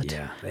good.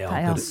 Yeah, they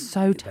are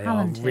so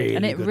talented. really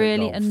and it good at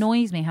really golf.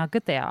 annoys me how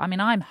good they are. I mean,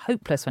 I'm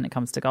hopeless when it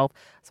comes to golf,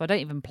 so I don't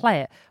even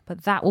play it.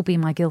 But that will be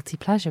my guilty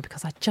pleasure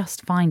because I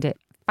just find it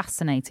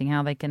fascinating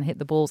how they can hit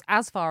the balls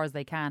as far as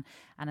they can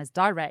and as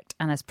direct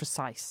and as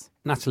precise.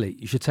 Natalie,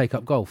 you should take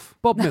up golf.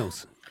 Bob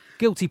Mills,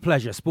 guilty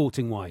pleasure,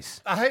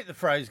 sporting-wise. I hate the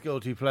phrase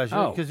guilty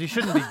pleasure because you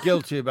shouldn't be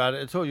guilty about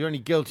it at all. You're only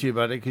guilty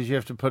about it because you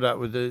have to put up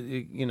with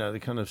the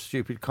kind of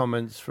stupid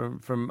comments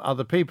from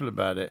other people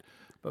about it.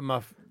 But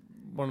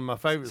one of my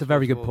favourites It's a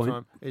very good of all point.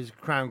 time is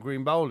Crown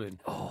Green Bowling.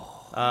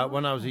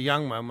 When I was a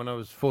young man, when I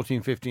was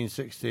 14, 15,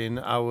 16,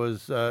 I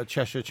was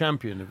Cheshire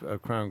champion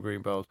of Crown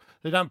Green Bowls.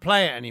 They don't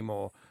play it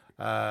anymore.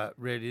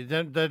 Really,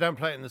 they don't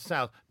play it in the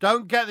south.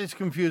 Don't get this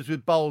confused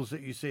with bowls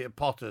that you see at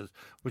Potter's,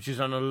 which is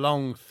on a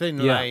long, thin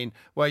lane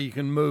where you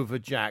can move a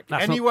jack.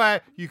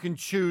 Anywhere you can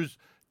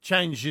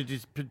change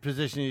your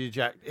position of your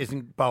jack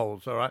isn't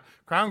bowls, all right?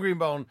 Crown Green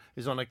Bowling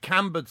is on a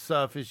cambered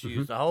surface. You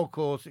use the whole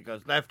course. It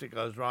goes left, it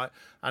goes right,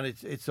 and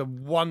it's a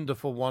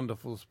wonderful,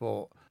 wonderful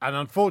sport. And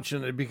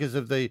unfortunately, because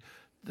of the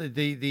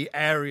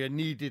area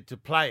needed to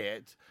play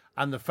it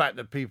and the fact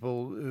that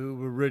people who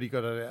were really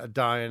good at it are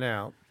dying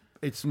out,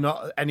 it's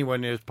not anywhere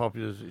near as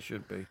popular as it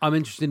should be. I'm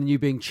interested in you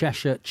being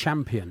Cheshire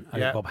champion,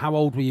 Bob. How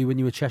old were you when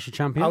you were Cheshire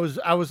champion?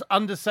 I was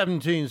under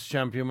 17s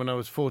champion when I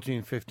was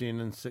 14,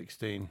 15 and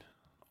 16.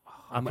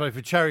 I played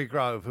for Cherry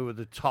Grove, who were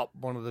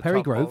one of the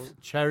top...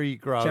 Cherry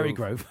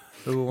Grove,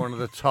 who were one of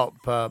the top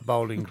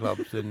bowling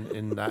clubs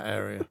in that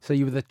area. So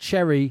you were the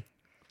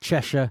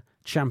Cheshire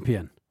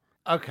champion.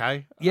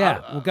 Okay.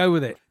 Yeah, we'll go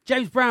with it.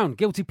 James Brown,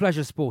 guilty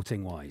pleasure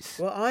sporting-wise.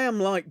 Well, I am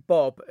like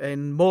Bob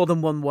in more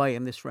than one way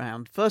in this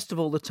round. First of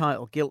all, the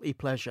title, guilty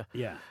pleasure.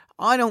 Yeah.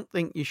 I don't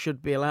think you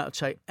should be allowed to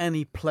take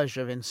any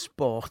pleasure in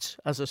sport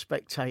as a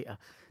spectator.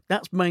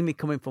 That's mainly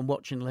coming from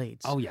watching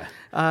Leeds. Oh, yeah.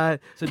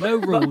 So no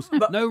rules,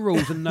 no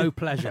rules and no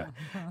pleasure.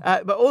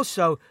 But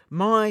also,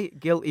 my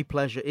guilty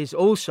pleasure is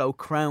also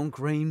Crown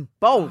Green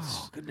Bowls.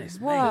 Oh, goodness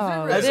me.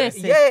 Whoa, It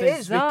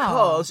is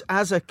because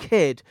as a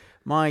kid,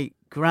 my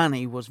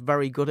granny was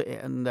very good at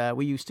it, and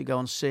we used to go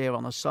and see her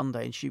on a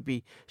Sunday, and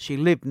she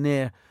lived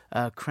near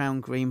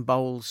Crown Green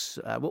Bowls.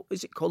 What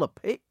is it called? A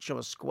pitch or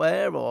a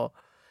square or?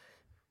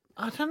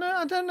 I don't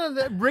know.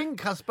 The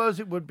rink, I suppose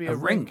it would be a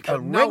rink. A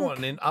No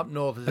rink? one up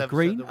north has ever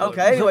green? said the word.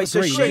 Okay, anyway,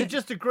 so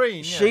just a green.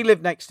 Yeah. She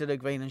lived next to the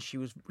green, and she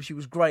was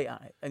great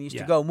at it, and used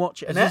to go and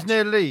watch it. Is And this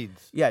near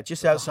Leeds? Yeah,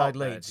 just outside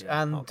Leeds.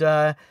 And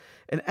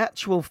in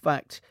actual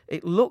fact,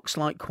 it looks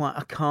like quite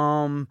a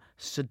calm,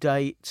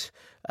 sedate,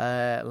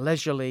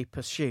 leisurely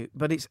pursuit,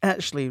 but it's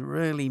actually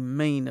really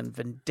mean and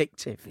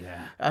vindictive.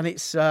 Yeah. And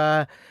it's,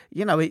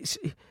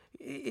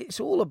 it's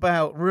all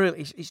about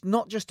really, it's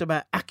not just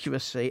about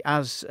accuracy,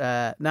 as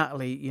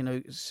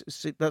Natalie,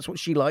 that's what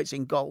she likes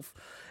in golf.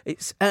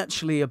 It's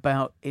actually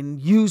about in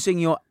using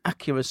your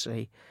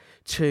accuracy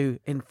to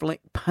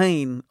inflict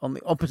pain on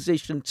the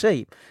opposition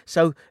team.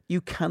 So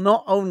you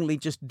cannot only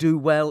just do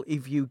well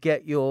if you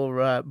get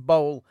your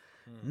bowl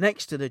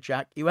next to the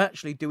jack, you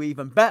actually do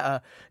even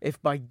better if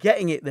by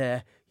getting it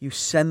there, you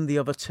send the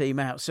other team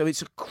out. So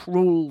it's a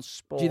cruel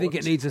sport. Do you think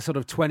it needs a sort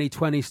of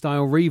 2020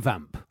 style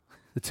revamp?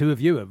 The two of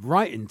you are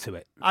right into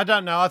it. I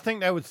don't know. I think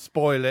they would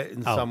spoil it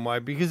in some way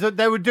because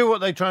they would do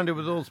what they try and do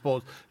with all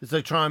sports is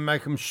they try and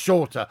make them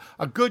shorter.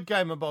 A good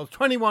game of bowls,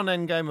 21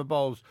 end game of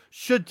bowls,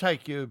 should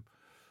take you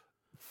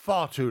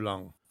far too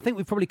long. I think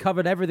we've probably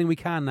covered everything we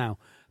can now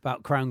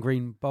about Crown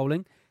Green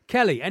Bowling.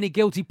 Kelly, any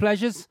guilty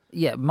pleasures?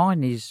 Yeah,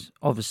 mine is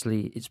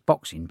obviously it's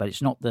boxing, but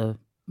it's not the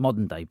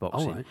modern day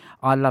boxing. All right.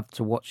 I love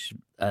to watch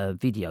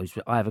videos.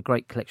 I have a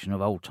great collection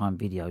of old time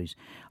videos.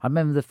 I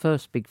remember the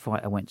first big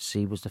fight I went to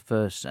see was the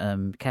first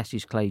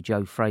Cassius Clay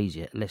Joe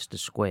Frazier at Leicester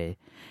Square,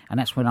 and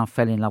that's when I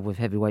fell in love with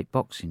heavyweight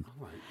boxing.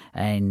 All right.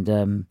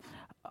 And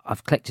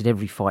I've collected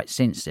every fight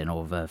since then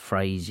of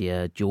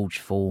Frazier, George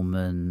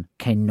Foreman,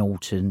 Ken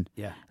Norton,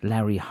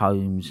 Larry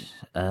Holmes,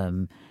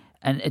 and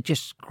it's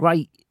just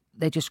great.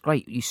 they're just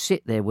great. You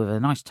sit there with a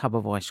nice tub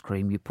of ice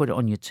cream, you put it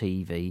on your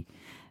TV,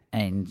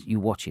 and you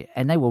watch it.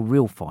 And they were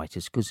real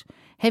fighters, because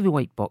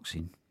heavyweight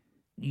boxing,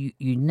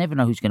 you never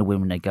know who's going to win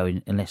when they go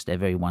in, unless they're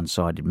very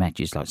one-sided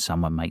matches like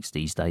someone makes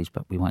these days,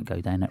 but we won't go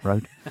down that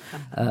road.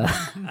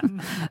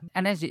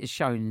 And as it is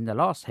shown in the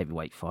last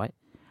heavyweight fight,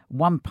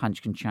 one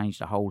punch can change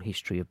the whole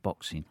history of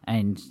boxing,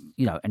 and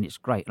and it's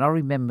great. And I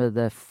remember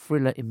the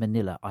Thriller in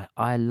Manila.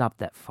 I loved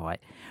that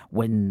fight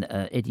when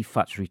Eddie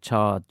Futz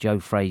retired Joe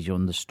Frazier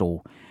on the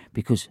store,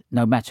 because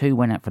no matter who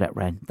went out for that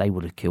round, they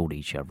would have killed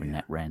each other in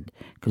that round,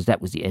 because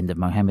that was the end of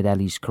Muhammad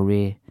Ali's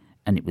career,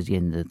 and it was the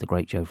end of the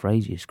great Joe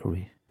Frazier's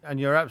career. And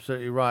you're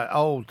absolutely right.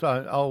 Old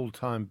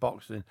time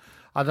boxing.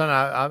 I don't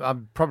know.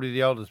 I'm probably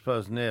the oldest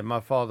person here. My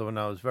father, when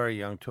I was very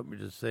young, took me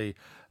to see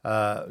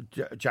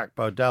Jack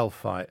Bodell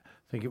fight.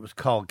 I think it was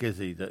Carl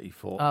Gizzy that he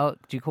fought. Oh,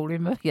 do you call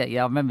him? Yeah,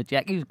 I remember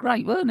Jack. He was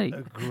great, wasn't he?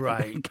 A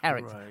great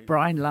character. Great.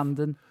 Brian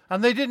London.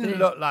 And they didn't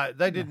look like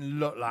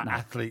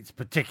athletes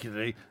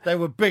particularly. They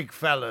were big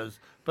fellas,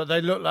 but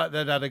they looked like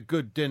they'd had a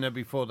good dinner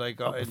before they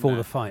got in before there.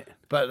 the fight.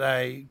 But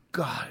they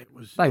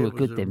were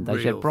good. Them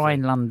they had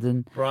Brian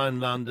London,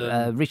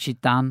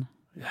 Richard Dunn.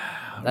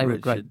 Yeah, they were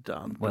Richard great.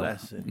 Dunn,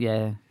 bless him.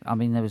 Yeah, I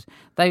mean there was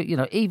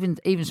even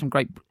some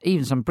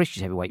British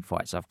heavyweight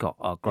fights I've got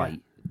are great. Yeah.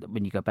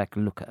 When you go back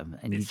and look at them,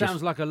 and it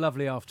sounds like a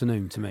lovely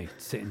afternoon to me,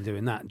 sitting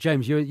doing that.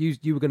 James, you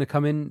were going to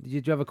come in.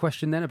 Did you have a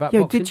question then about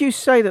boxing? Did you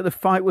say that the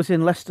fight was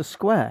in Leicester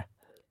Square?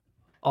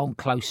 On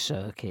close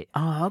circuit.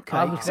 Oh, okay.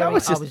 I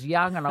was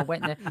young and I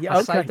went there.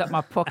 I saved up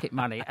my pocket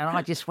money and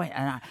I just went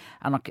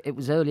it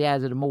was early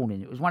hours of the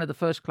morning. It was one of the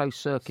first closed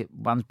circuit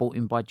ones brought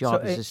in by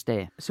Jarvis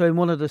Astaire. So in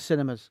one of the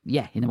cinemas?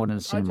 Yeah, in one of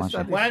the cinemas.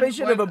 I just had this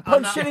vision of them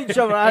punching each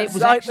other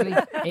outside.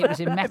 It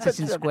was in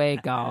Madison Square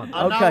Garden.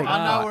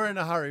 I know we're in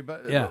a hurry,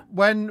 but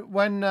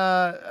when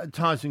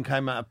Tyson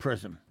came out of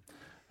prison,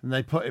 and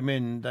they put him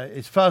in.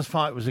 His first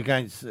fight was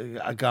against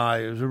a guy.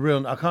 It was a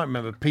real. I can't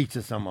remember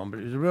Peter someone, but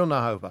it was a real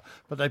no-hoper.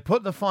 But they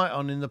put the fight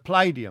on in the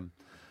Palladium,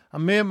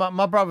 and me and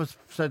my brother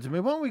said to me,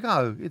 "Why don't we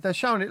go? They're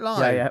showing it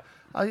live." Yeah.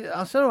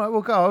 I said, "All right,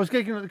 we'll go." I was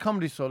gigging at the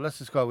Comedy Store. Let's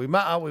just go. We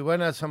met up. We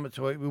went out something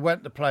to eat. We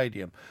went to the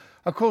Palladium.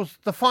 Of course,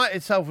 the fight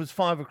itself was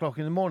 5 o'clock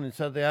in the morning,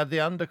 so they had the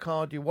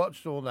undercard. You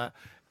watched all that.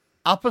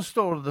 Upper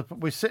store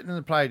we're sitting in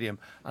the Palladium,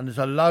 and there's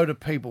a load of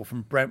people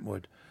from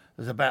Brentwood.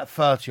 There's about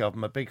 30 of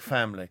them, a big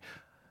family.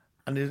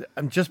 And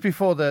just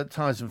before the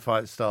Tyson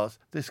fight starts,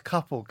 this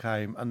couple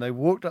came and they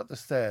walked up the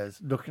stairs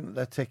looking at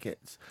their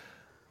tickets.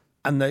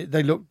 And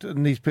they looked,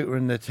 and these people were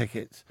in their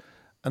tickets.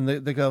 And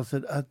the girl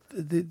said,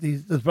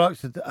 the bloke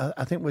said,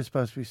 I think we're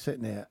supposed to be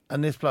sitting here.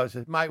 And this bloke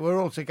said, mate, we're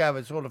all together.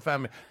 It's all the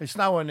family. It's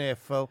nowhere near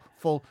full.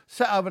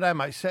 Sit over there,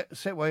 mate.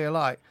 Sit where you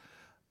like.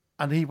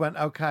 And he went,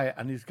 okay.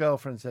 And his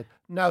girlfriend said,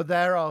 no,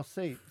 there are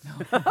seats.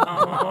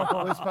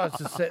 We're supposed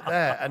to sit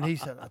there. And he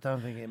said, I don't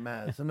think it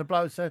matters. And the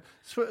bloke said,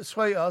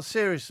 sweetheart,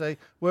 seriously,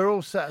 we're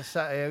all sat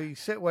here. You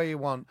sit where you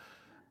want.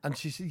 And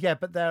she said, yeah,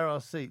 but there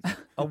are seats.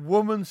 A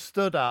woman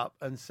stood up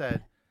and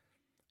said,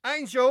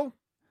 Angel,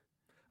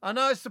 I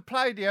know it's the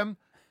Palladium,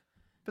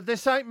 but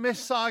this ain't Miss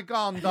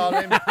Saigon,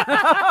 darling.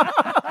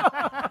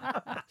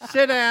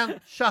 Sit down,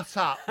 shut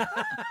up.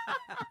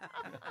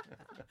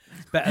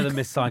 Better than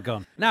Miss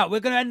Saigon. Now,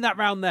 we're going to end that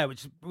round there,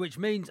 which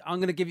means I'm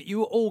going to give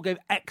you all gave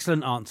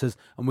excellent answers,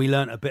 and we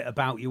learnt a bit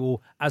about you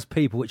all as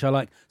people, which I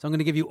like. So I'm going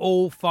to give you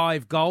all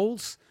 5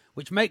 goals,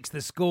 which makes the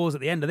scores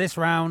at the end of this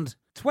round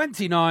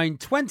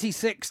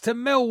 29-26 to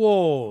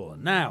Millwall.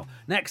 Now,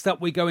 next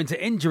up we go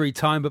into injury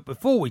time, but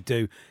before we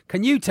do,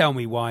 can you tell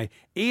me why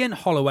Ian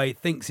Holloway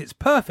thinks it's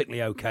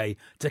perfectly okay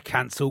to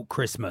cancel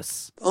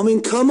Christmas? I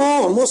mean, come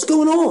on, what's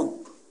going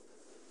on?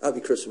 Happy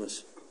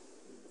Christmas.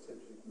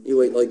 You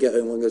wait till I get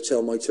home, I'm going to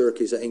tell my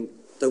turkeys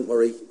don't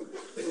worry,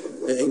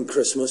 it ain't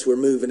Christmas, we're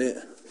moving it.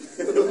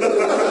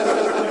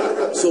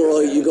 It's all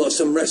right, you got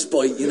some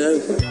respite, you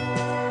know.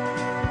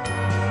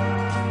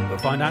 We'll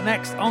find out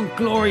next on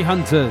Glory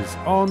Hunters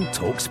on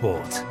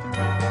TalkSport.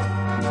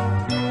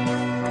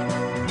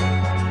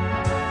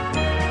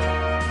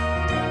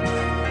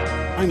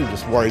 I'm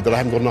just worried that I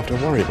haven't got enough to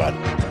worry about.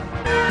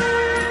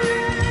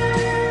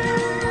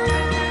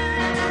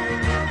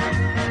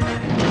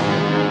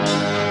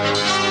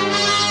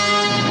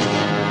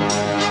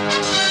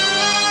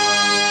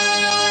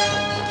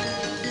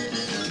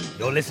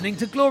 You're listening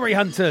to Glory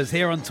Hunters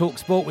here on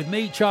TalkSport with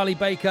me, Charlie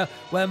Baker,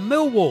 where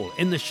Millwall,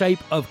 in the shape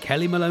of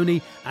Kelly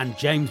Maloney and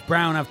James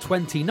Brown, have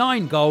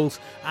 29 goals,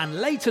 and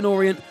Leyton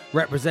Orient,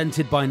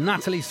 represented by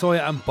Natalie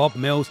Sawyer and Bob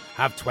Mills,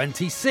 have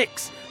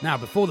 26. Now,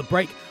 before the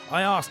break,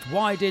 I asked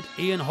why did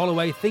Ian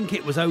Holloway think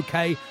it was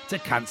okay to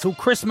cancel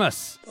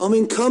Christmas? I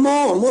mean, come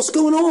on, what's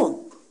going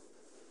on?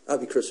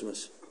 Happy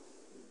Christmas.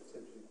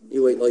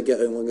 You wait till I get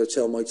home, I'm going to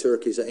tell my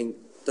turkeys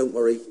don't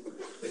worry,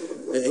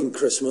 it ain't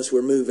Christmas,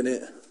 we're moving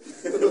it.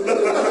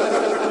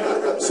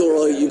 It's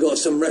all right, you got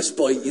some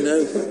respite, you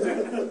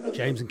know.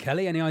 James and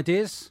Kelly, any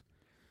ideas?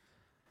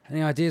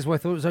 Any ideas why I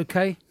thought it was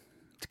okay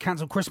to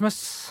cancel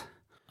Christmas?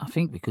 I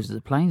think because of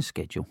the playing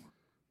schedule.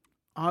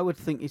 I would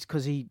think it's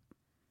because he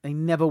They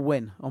never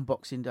win on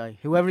Boxing Day.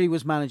 Whoever he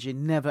was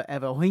managing, never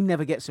ever. Or he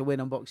never gets a win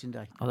on Boxing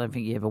Day. I don't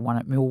think he ever won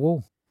at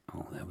Millwall.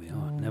 Oh, there we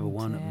are. Never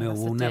won at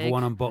Millwall. Never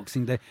won on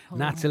Boxing Day.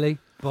 Natalie,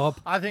 Bob.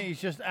 I think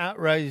he's just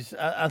outraged.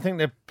 I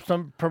think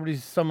probably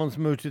someone's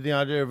moved to the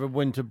idea of a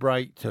winter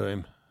break to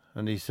him.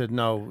 And he said,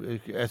 "No,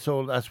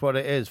 that's what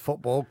it is.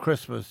 Football,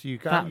 Christmas. You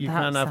can't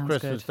have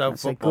Christmas without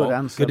football. A good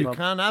answer, you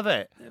can't have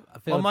it.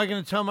 What am I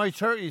going to tell my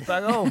turkeys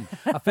back home?"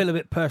 I feel a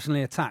bit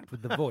personally attacked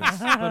with the voice.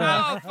 But,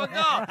 I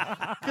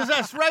forgot. Because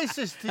that's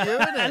racist to you,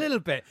 isn't it? A little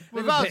bit.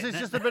 With us, it's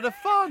just a bit of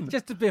fun.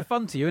 Just a bit of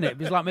fun to you, isn't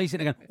it? It's like me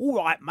sitting there going, "All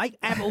right, mate,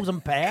 apples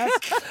and pears."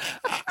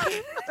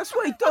 That's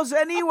what he does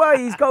anyway.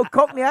 He's got a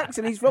Cockney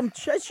accent. He's from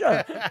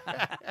Cheshire.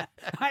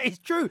 That is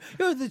true.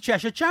 You're the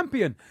Cheshire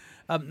champion.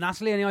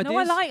 Natalie, any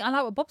ideas? No, I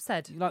like what Bob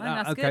said. You like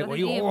that? That's Okay, good.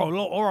 well,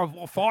 or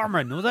a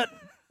farmer, was it?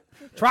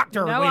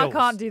 Tractor No, wheels. I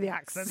can't do the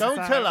accent. Don't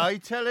tell I,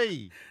 tell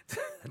he.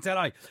 Tell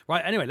I.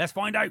 Right, anyway, let's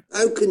find out.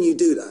 How can you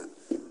do that?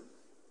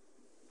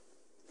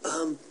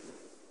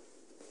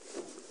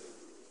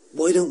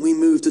 Why don't we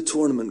move the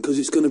tournament? Because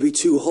it's going to be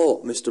too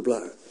hot, Mr.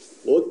 Blatter.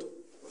 What?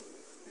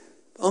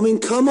 I mean,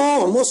 come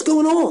on, what's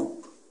going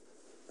on?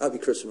 Happy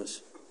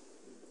Christmas.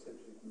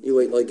 You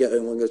wait till I get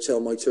home, I'm going to tell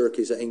my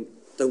turkeys that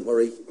don't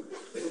worry,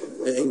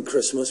 it ain't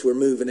Christmas, we're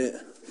moving it.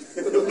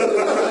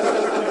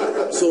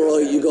 It's all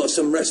right, you got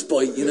some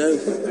respite, you know.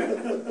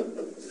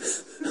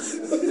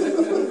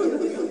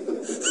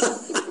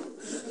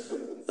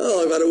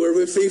 Oh, I've had a word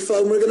with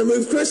FIFA and we're going to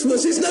move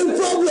Christmas, it's no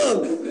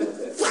problem.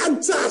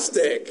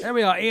 Fantastic. There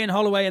we are, Ian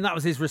Holloway, and that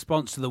was his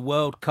response to the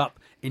World Cup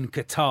in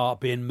Qatar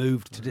being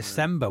moved to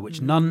December,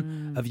 which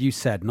none of you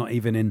said, not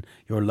even in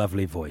your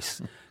lovely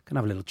voice. Can I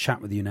have a little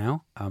chat with you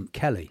now?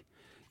 Kelly,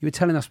 you were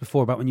telling us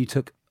before about when you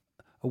took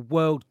a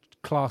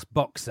world-class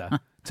boxer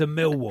to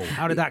Millwall.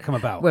 How did that come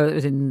about? Well, it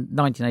was in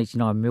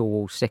 1989,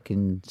 Millwall's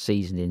second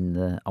season in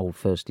the old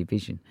First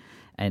Division,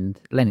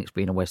 and Lennox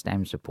being a West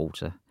Ham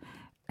supporter,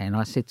 and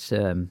I said,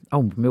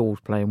 Millwall's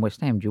playing West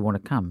Ham, do you want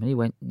to come? And he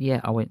went,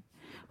 yeah. I went,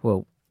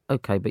 well,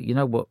 okay, but you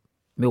know what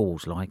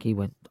Millwall's like? He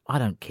went, I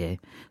don't care.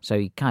 So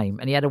he came,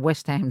 and he had a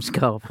West Ham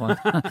scarf on.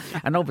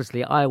 And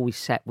obviously, I always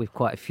sat with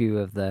quite a few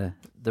of the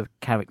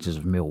characters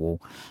of Millwall.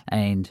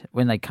 And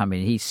when they come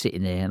in, he's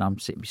sitting there, and I'm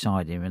sitting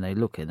beside him, and they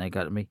look and they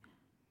go to me,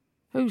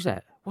 who's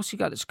that? What's he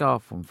got the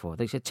scarf on for?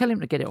 They said, tell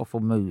him to get it off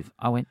or move.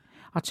 I went,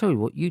 I'll tell you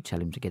what, you tell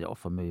him to get it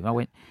off or move. I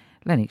went,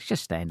 Lennox,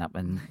 just stand up.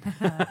 And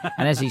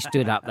as he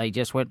stood up, they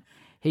just went,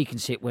 he can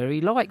sit where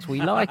he likes. We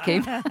like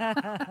him.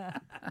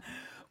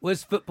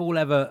 Was football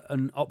ever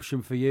an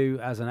option for you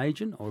as an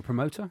agent or a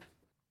promoter?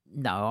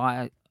 No,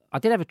 I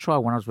did have a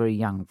trial when I was very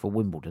young for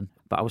Wimbledon,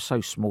 but I was so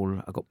small,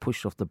 I got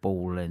pushed off the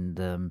ball, and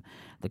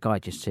the guy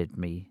just said to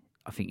me,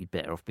 I think you'd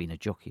better off being a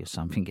jockey or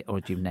something, or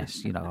a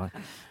gymnast, you know.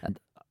 And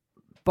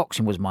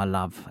boxing was my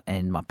love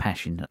and my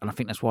passion, and I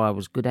think that's why I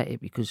was good at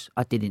it, because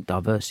I didn't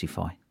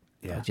diversify.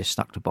 Yeah. I just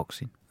stuck to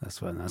boxing.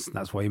 That's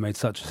why you made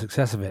such a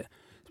success of it.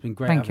 It's been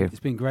great. Thank you. It's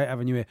been great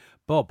having you here,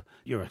 Bob.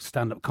 You're a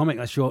stand-up comic.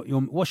 That's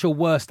what's your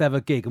worst ever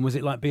gig, and was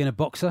it like being a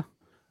boxer?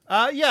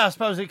 Yeah, I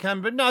suppose it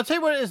can. But no, I'll tell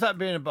you what it is like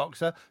being a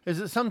boxer, is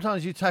that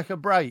sometimes you take a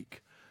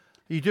break.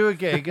 You do a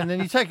gig, and then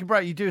you take a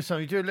break, you do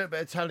something, you do a little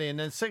bit of telly, and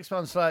then 6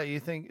 months later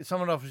you think,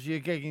 someone offers you a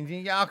gig, and you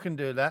think, yeah, I can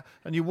do that.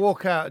 And you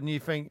walk out and you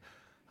think,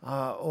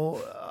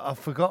 I've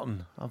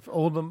forgotten.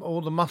 All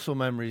the muscle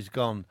memory's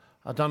gone.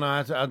 I don't know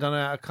how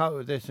to cope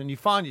with this. And you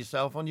find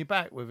yourself on your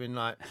back within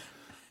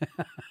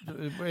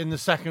in the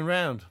second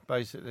round,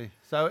 basically.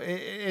 So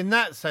in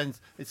that sense,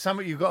 it's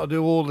something you've got to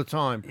do all the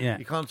time. Yeah.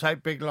 You can't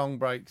take big, long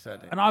breaks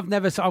at it. And I've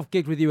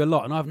gigged with you a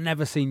lot, and I've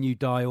never seen you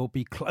die or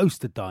be close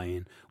to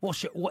dying.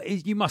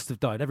 You must have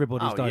died.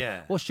 Everybody's died.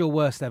 Yeah. What's your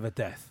worst ever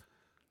death?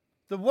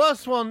 The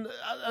worst one,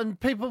 and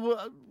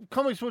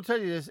comics will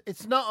tell you this,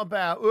 it's not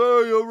about,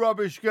 oh, you're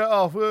rubbish, get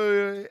off.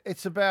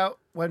 It's about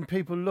when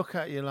people look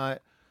at you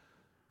like,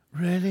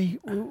 really?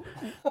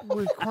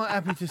 We're quite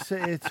happy to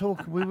sit here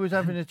talking. We was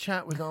having a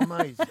chat with our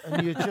mates,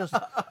 and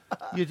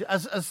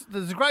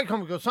there's a great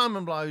comic called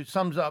Simon Bly who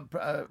sums up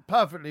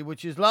perfectly,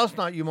 which is, last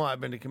night you might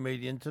have been a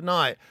comedian,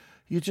 tonight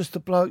you're just a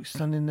bloke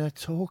standing there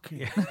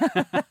talking.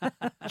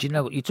 Do you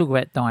know what? You talk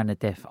about dying a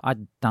death.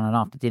 I'd done an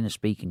after-dinner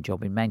speaking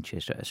job in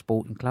Manchester at a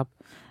sporting club,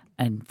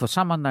 and for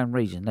some unknown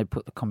reason, they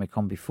put the comic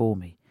on before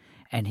me,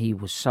 and he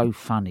was so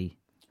funny.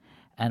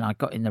 And I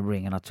got in the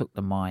ring and I took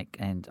the mic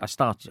and I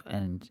started,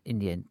 and in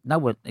the end, no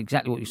one,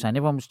 exactly what you're saying,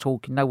 everyone was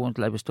talking,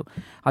 was talking.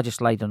 I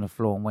just laid on the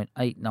floor and went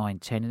 8, 9,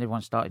 10, and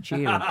everyone started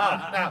cheering.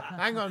 Now,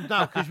 hang on,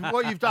 no, because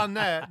what you've done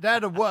there,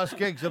 they're the worst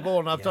gigs of all,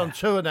 and I've done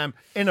 2 of them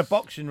in a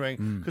boxing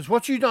ring. Because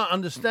what you don't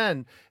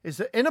understand is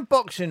that in a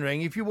boxing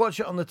ring, if you watch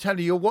it on the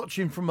telly, you're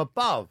watching from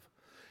above.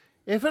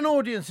 If an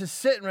audience is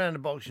sitting around a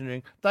boxing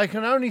ring, they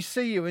can only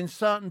see you in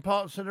certain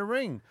parts of the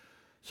ring.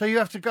 So you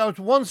have to go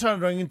to one side of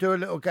the ring and do a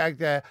little gag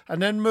there,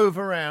 and then move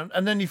around,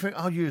 and then you think,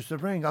 I'll use the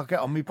ring, I'll get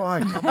on my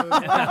bike.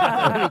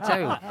 I'll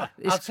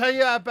tell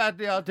you how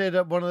badly I did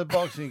at one of the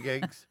boxing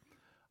gigs.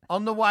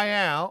 On the way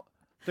out,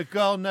 The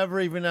girl never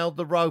even held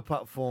the rope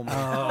up for me.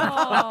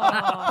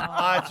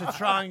 I had to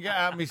try and get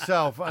out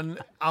myself, and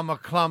I'm a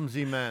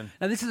clumsy man.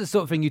 Now, this is the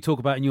sort of thing you talk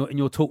about in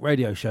your talk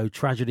radio show,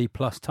 Tragedy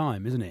Plus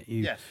Time, isn't it?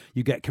 Yes.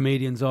 You get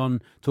comedians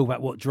on, talk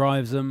about what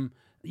drives them.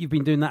 You've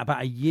been doing that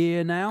about a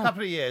year now.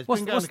 Couple of years.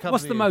 What's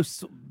the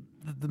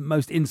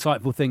most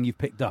insightful thing you've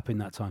picked up in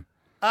that time?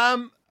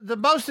 The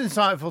most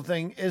insightful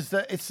thing is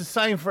that it's the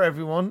same for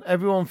everyone.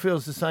 Everyone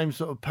feels the same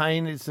sort of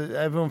pain.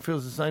 Everyone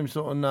feels the same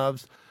sort of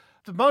nerves.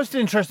 The most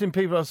interesting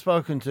people I've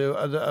spoken to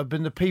have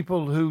been the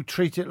people who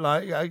treat it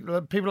like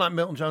people like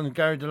Milton Jones and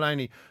Gary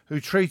Delaney, who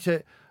treat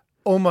it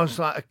almost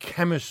like a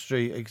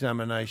chemistry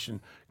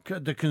examination,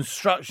 the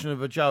construction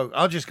of a joke.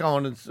 I'll just go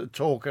on and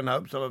talk and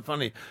hope something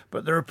funny.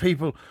 But there are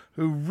people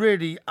who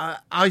really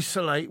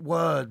isolate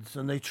words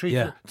and they treat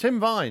it. Tim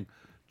Vine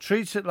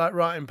treats it like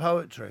writing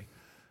poetry.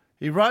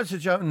 He writes a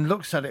joke and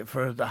looks at it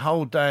for the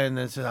whole day and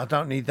then says, I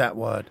don't need that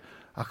word.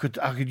 I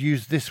could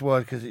use this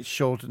word because it's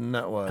shorter than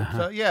that word.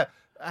 So, yeah,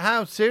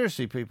 how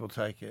seriously people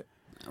take it.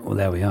 Well,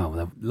 there we are.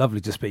 Well,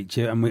 lovely to speak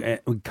to you. And we're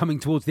coming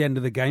towards the end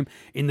of the game.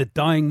 In the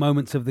dying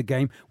moments of the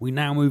game, we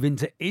now move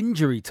into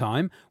injury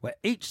time, where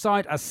each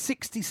side has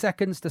 60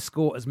 seconds to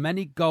score as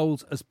many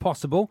goals as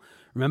possible.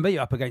 Remember,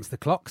 you're up against the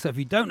clock, so if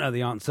you don't know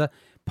the answer,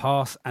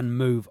 pass and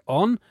move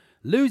on.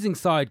 Losing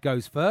side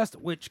goes first,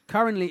 which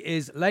currently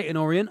is Leyton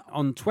Orient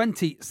on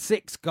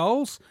 26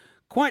 goals.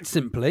 Quite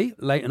simply,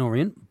 Leyton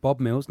Orient,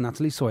 Bob Mills,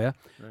 Natalie Sawyer.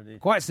 Ready.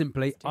 Quite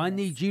simply, I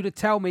need you to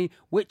tell me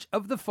which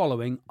of the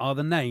following are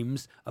the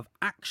names of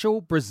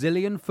actual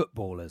Brazilian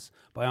footballers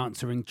by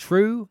answering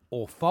true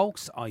or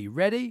false. Are you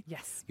ready?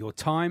 Yes. Your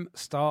time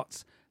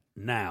starts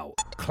now.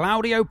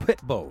 Claudio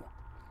Pitbull.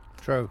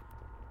 True.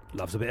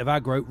 Loves a bit of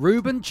aggro.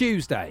 Ruben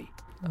Tuesday.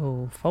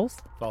 Oh, false?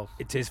 False.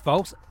 It is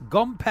false.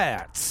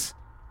 Gompertz.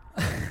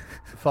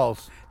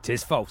 False. It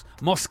is false.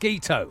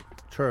 Mosquito.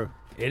 True.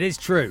 It is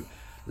true.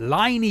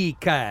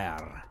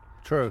 Lineker.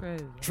 True.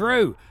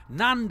 True.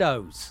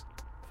 Nando's.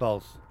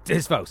 False. It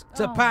is false.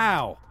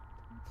 Tapau.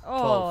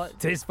 Oh.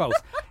 It is false.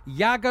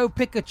 Yago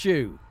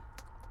Pikachu.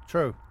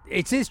 True.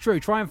 It is true.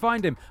 Try and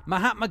find him.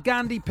 Mahatma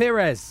Gandhi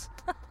Perez.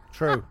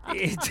 True.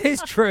 It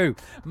is true.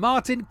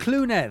 Martin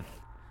Klunev.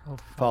 Oh,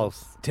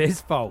 false. It is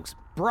false.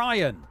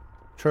 Brian.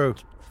 True.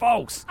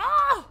 False.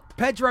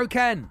 Pedro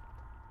Ken.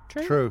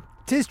 True.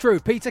 It is true.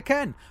 Peter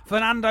Ken.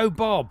 Fernando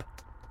Bob.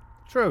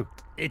 True.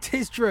 It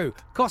is true.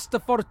 Costa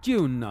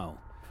Fortuno.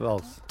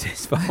 False. It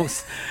is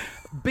false.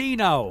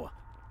 Bino.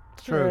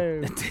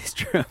 True. It is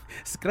true.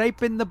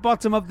 Scraping the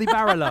bottom of the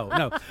barrel.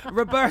 No.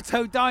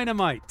 Roberto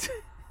Dynamite.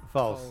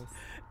 False.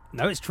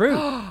 No, it's true.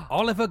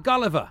 Oliver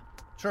Gulliver.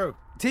 True.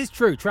 It is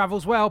true.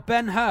 Travels well.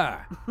 Ben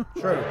Hur.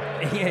 True.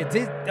 Yeah, it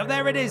is. Oh,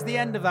 there it is, the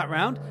end of that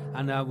round.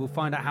 And we'll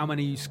find out how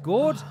many you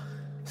scored.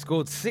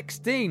 Scored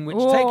 16, which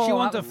takes you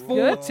on to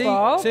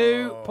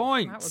 42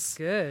 points. That was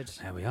good.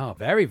 There we are.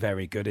 Very,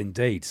 very good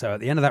indeed. So at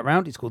the end of that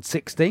round, he scored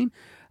 16,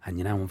 and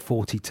you're now on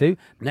 42.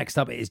 Next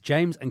up, it is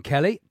James and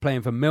Kelly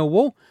playing for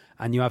Millwall,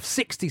 and you have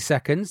 60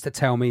 seconds to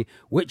tell me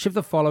which of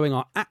the following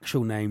are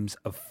actual names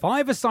of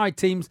 5-a-side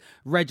teams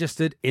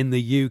registered in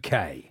the UK.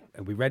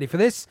 Are we ready for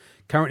this?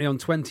 Currently on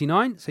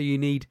 29, so you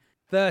need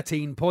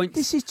 13 points.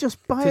 This is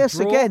just bias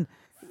draw. again.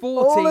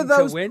 14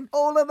 to win.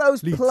 All of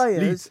those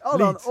players.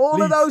 Hold on.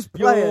 All of those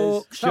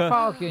players. Stop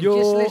arguing.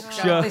 All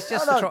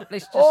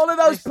of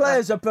those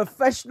players are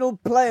professional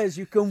players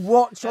you can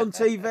watch on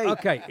TV.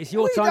 Okay, it's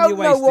your time you're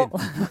wasting.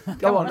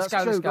 Go on,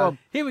 let's go.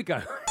 Here we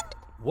go.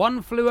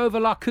 One Flew Over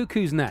La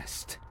Cuckoo's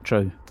Nest.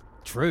 True.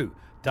 True.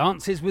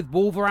 Dances with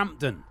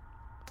Wolverhampton.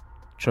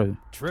 True.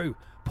 True.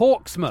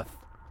 Portsmouth.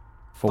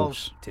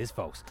 False. It is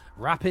false.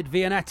 Rapid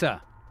Viennetta.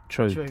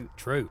 True.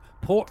 True.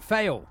 Port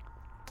Vale.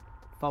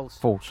 False.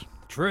 False.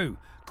 True.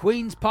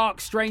 Queen's Park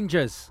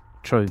Strangers.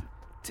 True.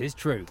 It is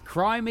true.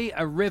 Cry Me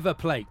a River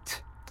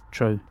Plate.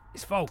 True.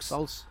 It's false.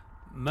 False.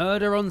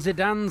 Murder on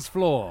Zidane's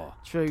Floor.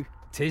 True.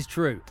 It is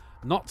true.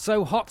 Not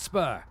So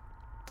Hotspur.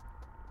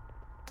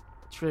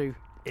 True.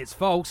 It's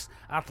false.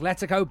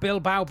 Atletico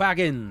Bilbao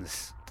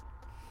Baggins.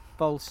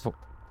 False.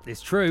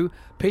 It's true.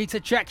 Peter,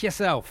 check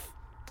yourself.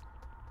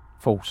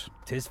 False.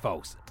 It is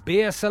false.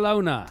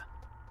 Barcelona.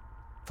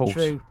 False.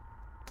 True.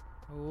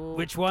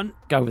 Which one?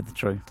 Go with the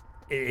true.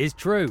 It is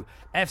true.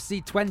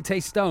 FC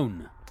Twente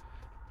Stone.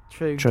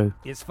 True. True.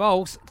 It's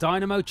false.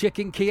 Dynamo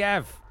Chicken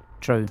Kiev.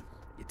 True.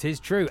 It is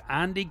true.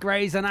 Andy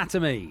Gray's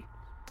Anatomy.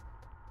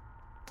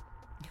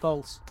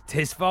 False. It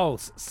is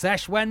false.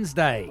 Sesh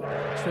Wednesday.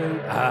 True.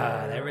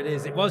 There it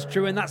is. It was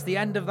true, and that's the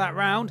end of that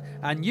round.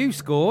 And you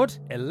scored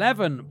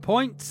 11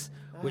 points,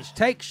 which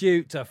takes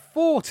you to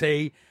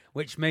 40,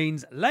 which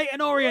means Leyton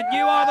Orient,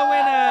 you are the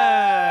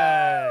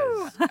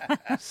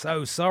winners.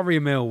 So sorry,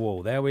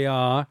 Millwall. There we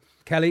are.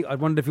 Kelly, I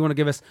wonder if you want to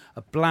give us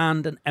a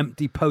bland and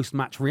empty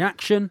post-match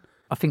reaction.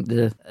 I think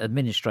the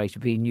administrator,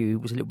 being you,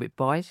 was a little bit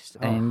biased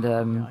and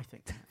I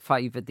think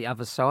favoured the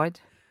other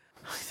side.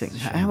 I think,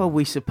 how are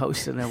we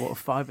supposed to know what a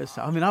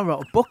five-a-side? I mean, I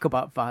wrote a book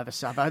about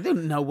five-a-side, but I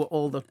didn't know what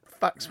all the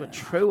facts were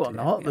true or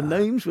not, the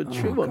names were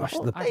true or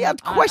not. They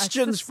had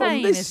questions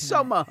from this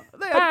summer.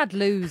 Bad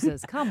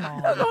losers, come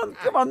on.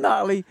 Come on,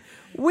 Natalie.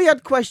 We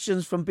had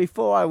questions from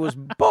before I was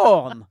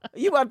born.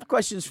 You had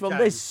questions from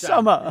this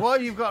summer.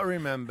 What you've got to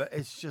remember,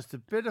 it's just a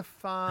bit of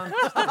fun.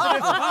 It's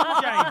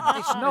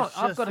not.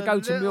 I've got to go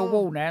to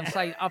Millwall now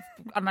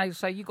and they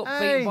say you got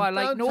beaten by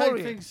Lake Don't Norrie.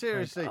 take things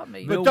seriously. I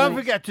mean, But don't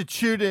forget to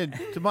tune in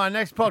to my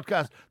next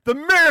podcast, The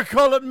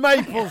Miracle at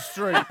Maple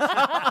Street.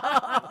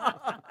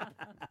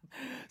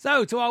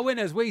 So, to our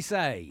winners, we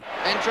say...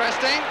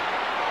 Interesting.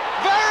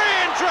 Very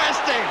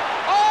interesting.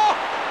 Oh,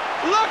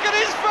 look at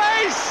his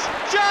face.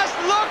 Just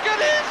look at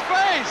his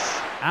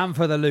face. And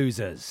for the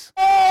losers...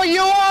 Oh,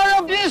 you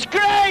are a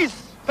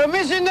disgrace. For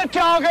missing the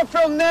target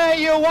from there,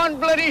 you want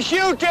bloody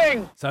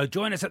shooting. So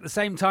join us at the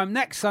same time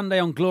next Sunday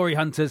on Glory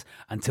Hunters.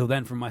 Until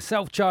then, from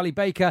myself, Charlie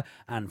Baker,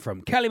 and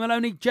from Kelly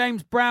Maloney,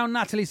 James Brown,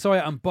 Natalie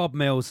Sawyer and Bob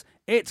Mills,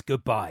 it's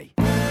goodbye.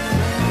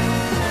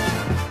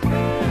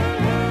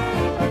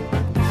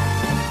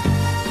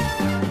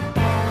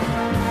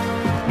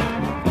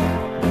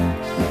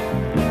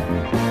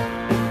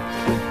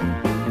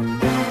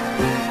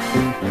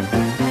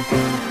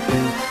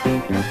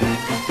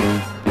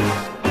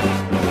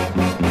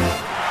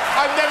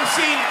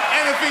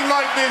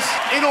 Like this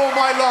in all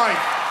my life.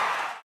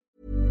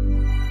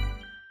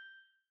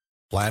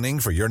 Planning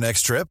for your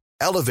next trip?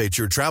 Elevate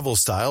your travel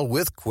style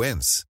with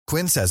Quince.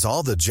 Quince has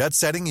all the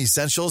jet-setting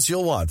essentials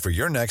you'll want for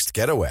your next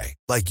getaway,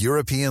 like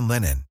European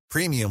linen,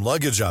 premium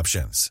luggage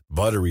options,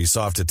 buttery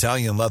soft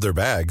Italian leather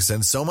bags,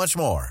 and so much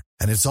more.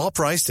 And it's all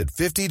priced at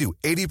 50 to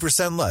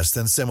 80% less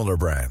than similar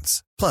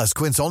brands. Plus,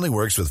 Quince only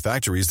works with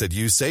factories that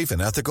use safe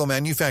and ethical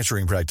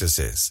manufacturing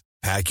practices.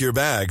 Pack your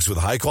bags with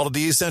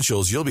high-quality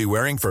essentials you'll be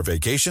wearing for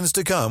vacations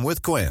to come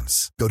with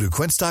Quince. Go to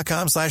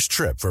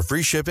quince.com/trip for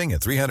free shipping and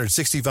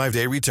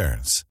 365-day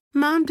returns.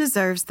 Mom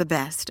deserves the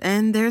best,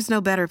 and there's no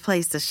better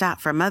place to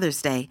shop for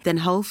Mother's Day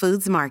than Whole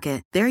Foods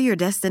Market. They're your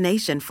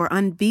destination for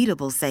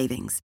unbeatable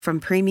savings, from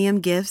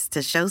premium gifts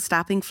to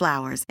show-stopping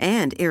flowers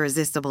and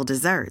irresistible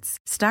desserts.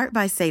 Start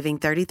by saving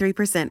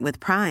 33% with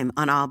Prime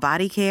on all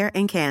body care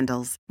and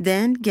candles.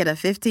 Then get a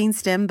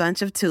 15-stem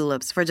bunch of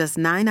tulips for just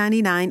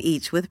 $9.99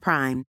 each with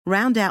Prime.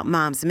 Round out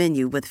Mom's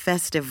menu with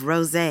festive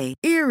rosé,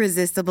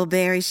 irresistible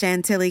berry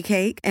chantilly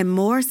cake, and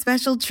more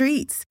special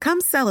treats.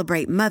 Come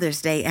celebrate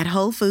Mother's Day at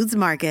Whole Foods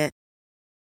Market.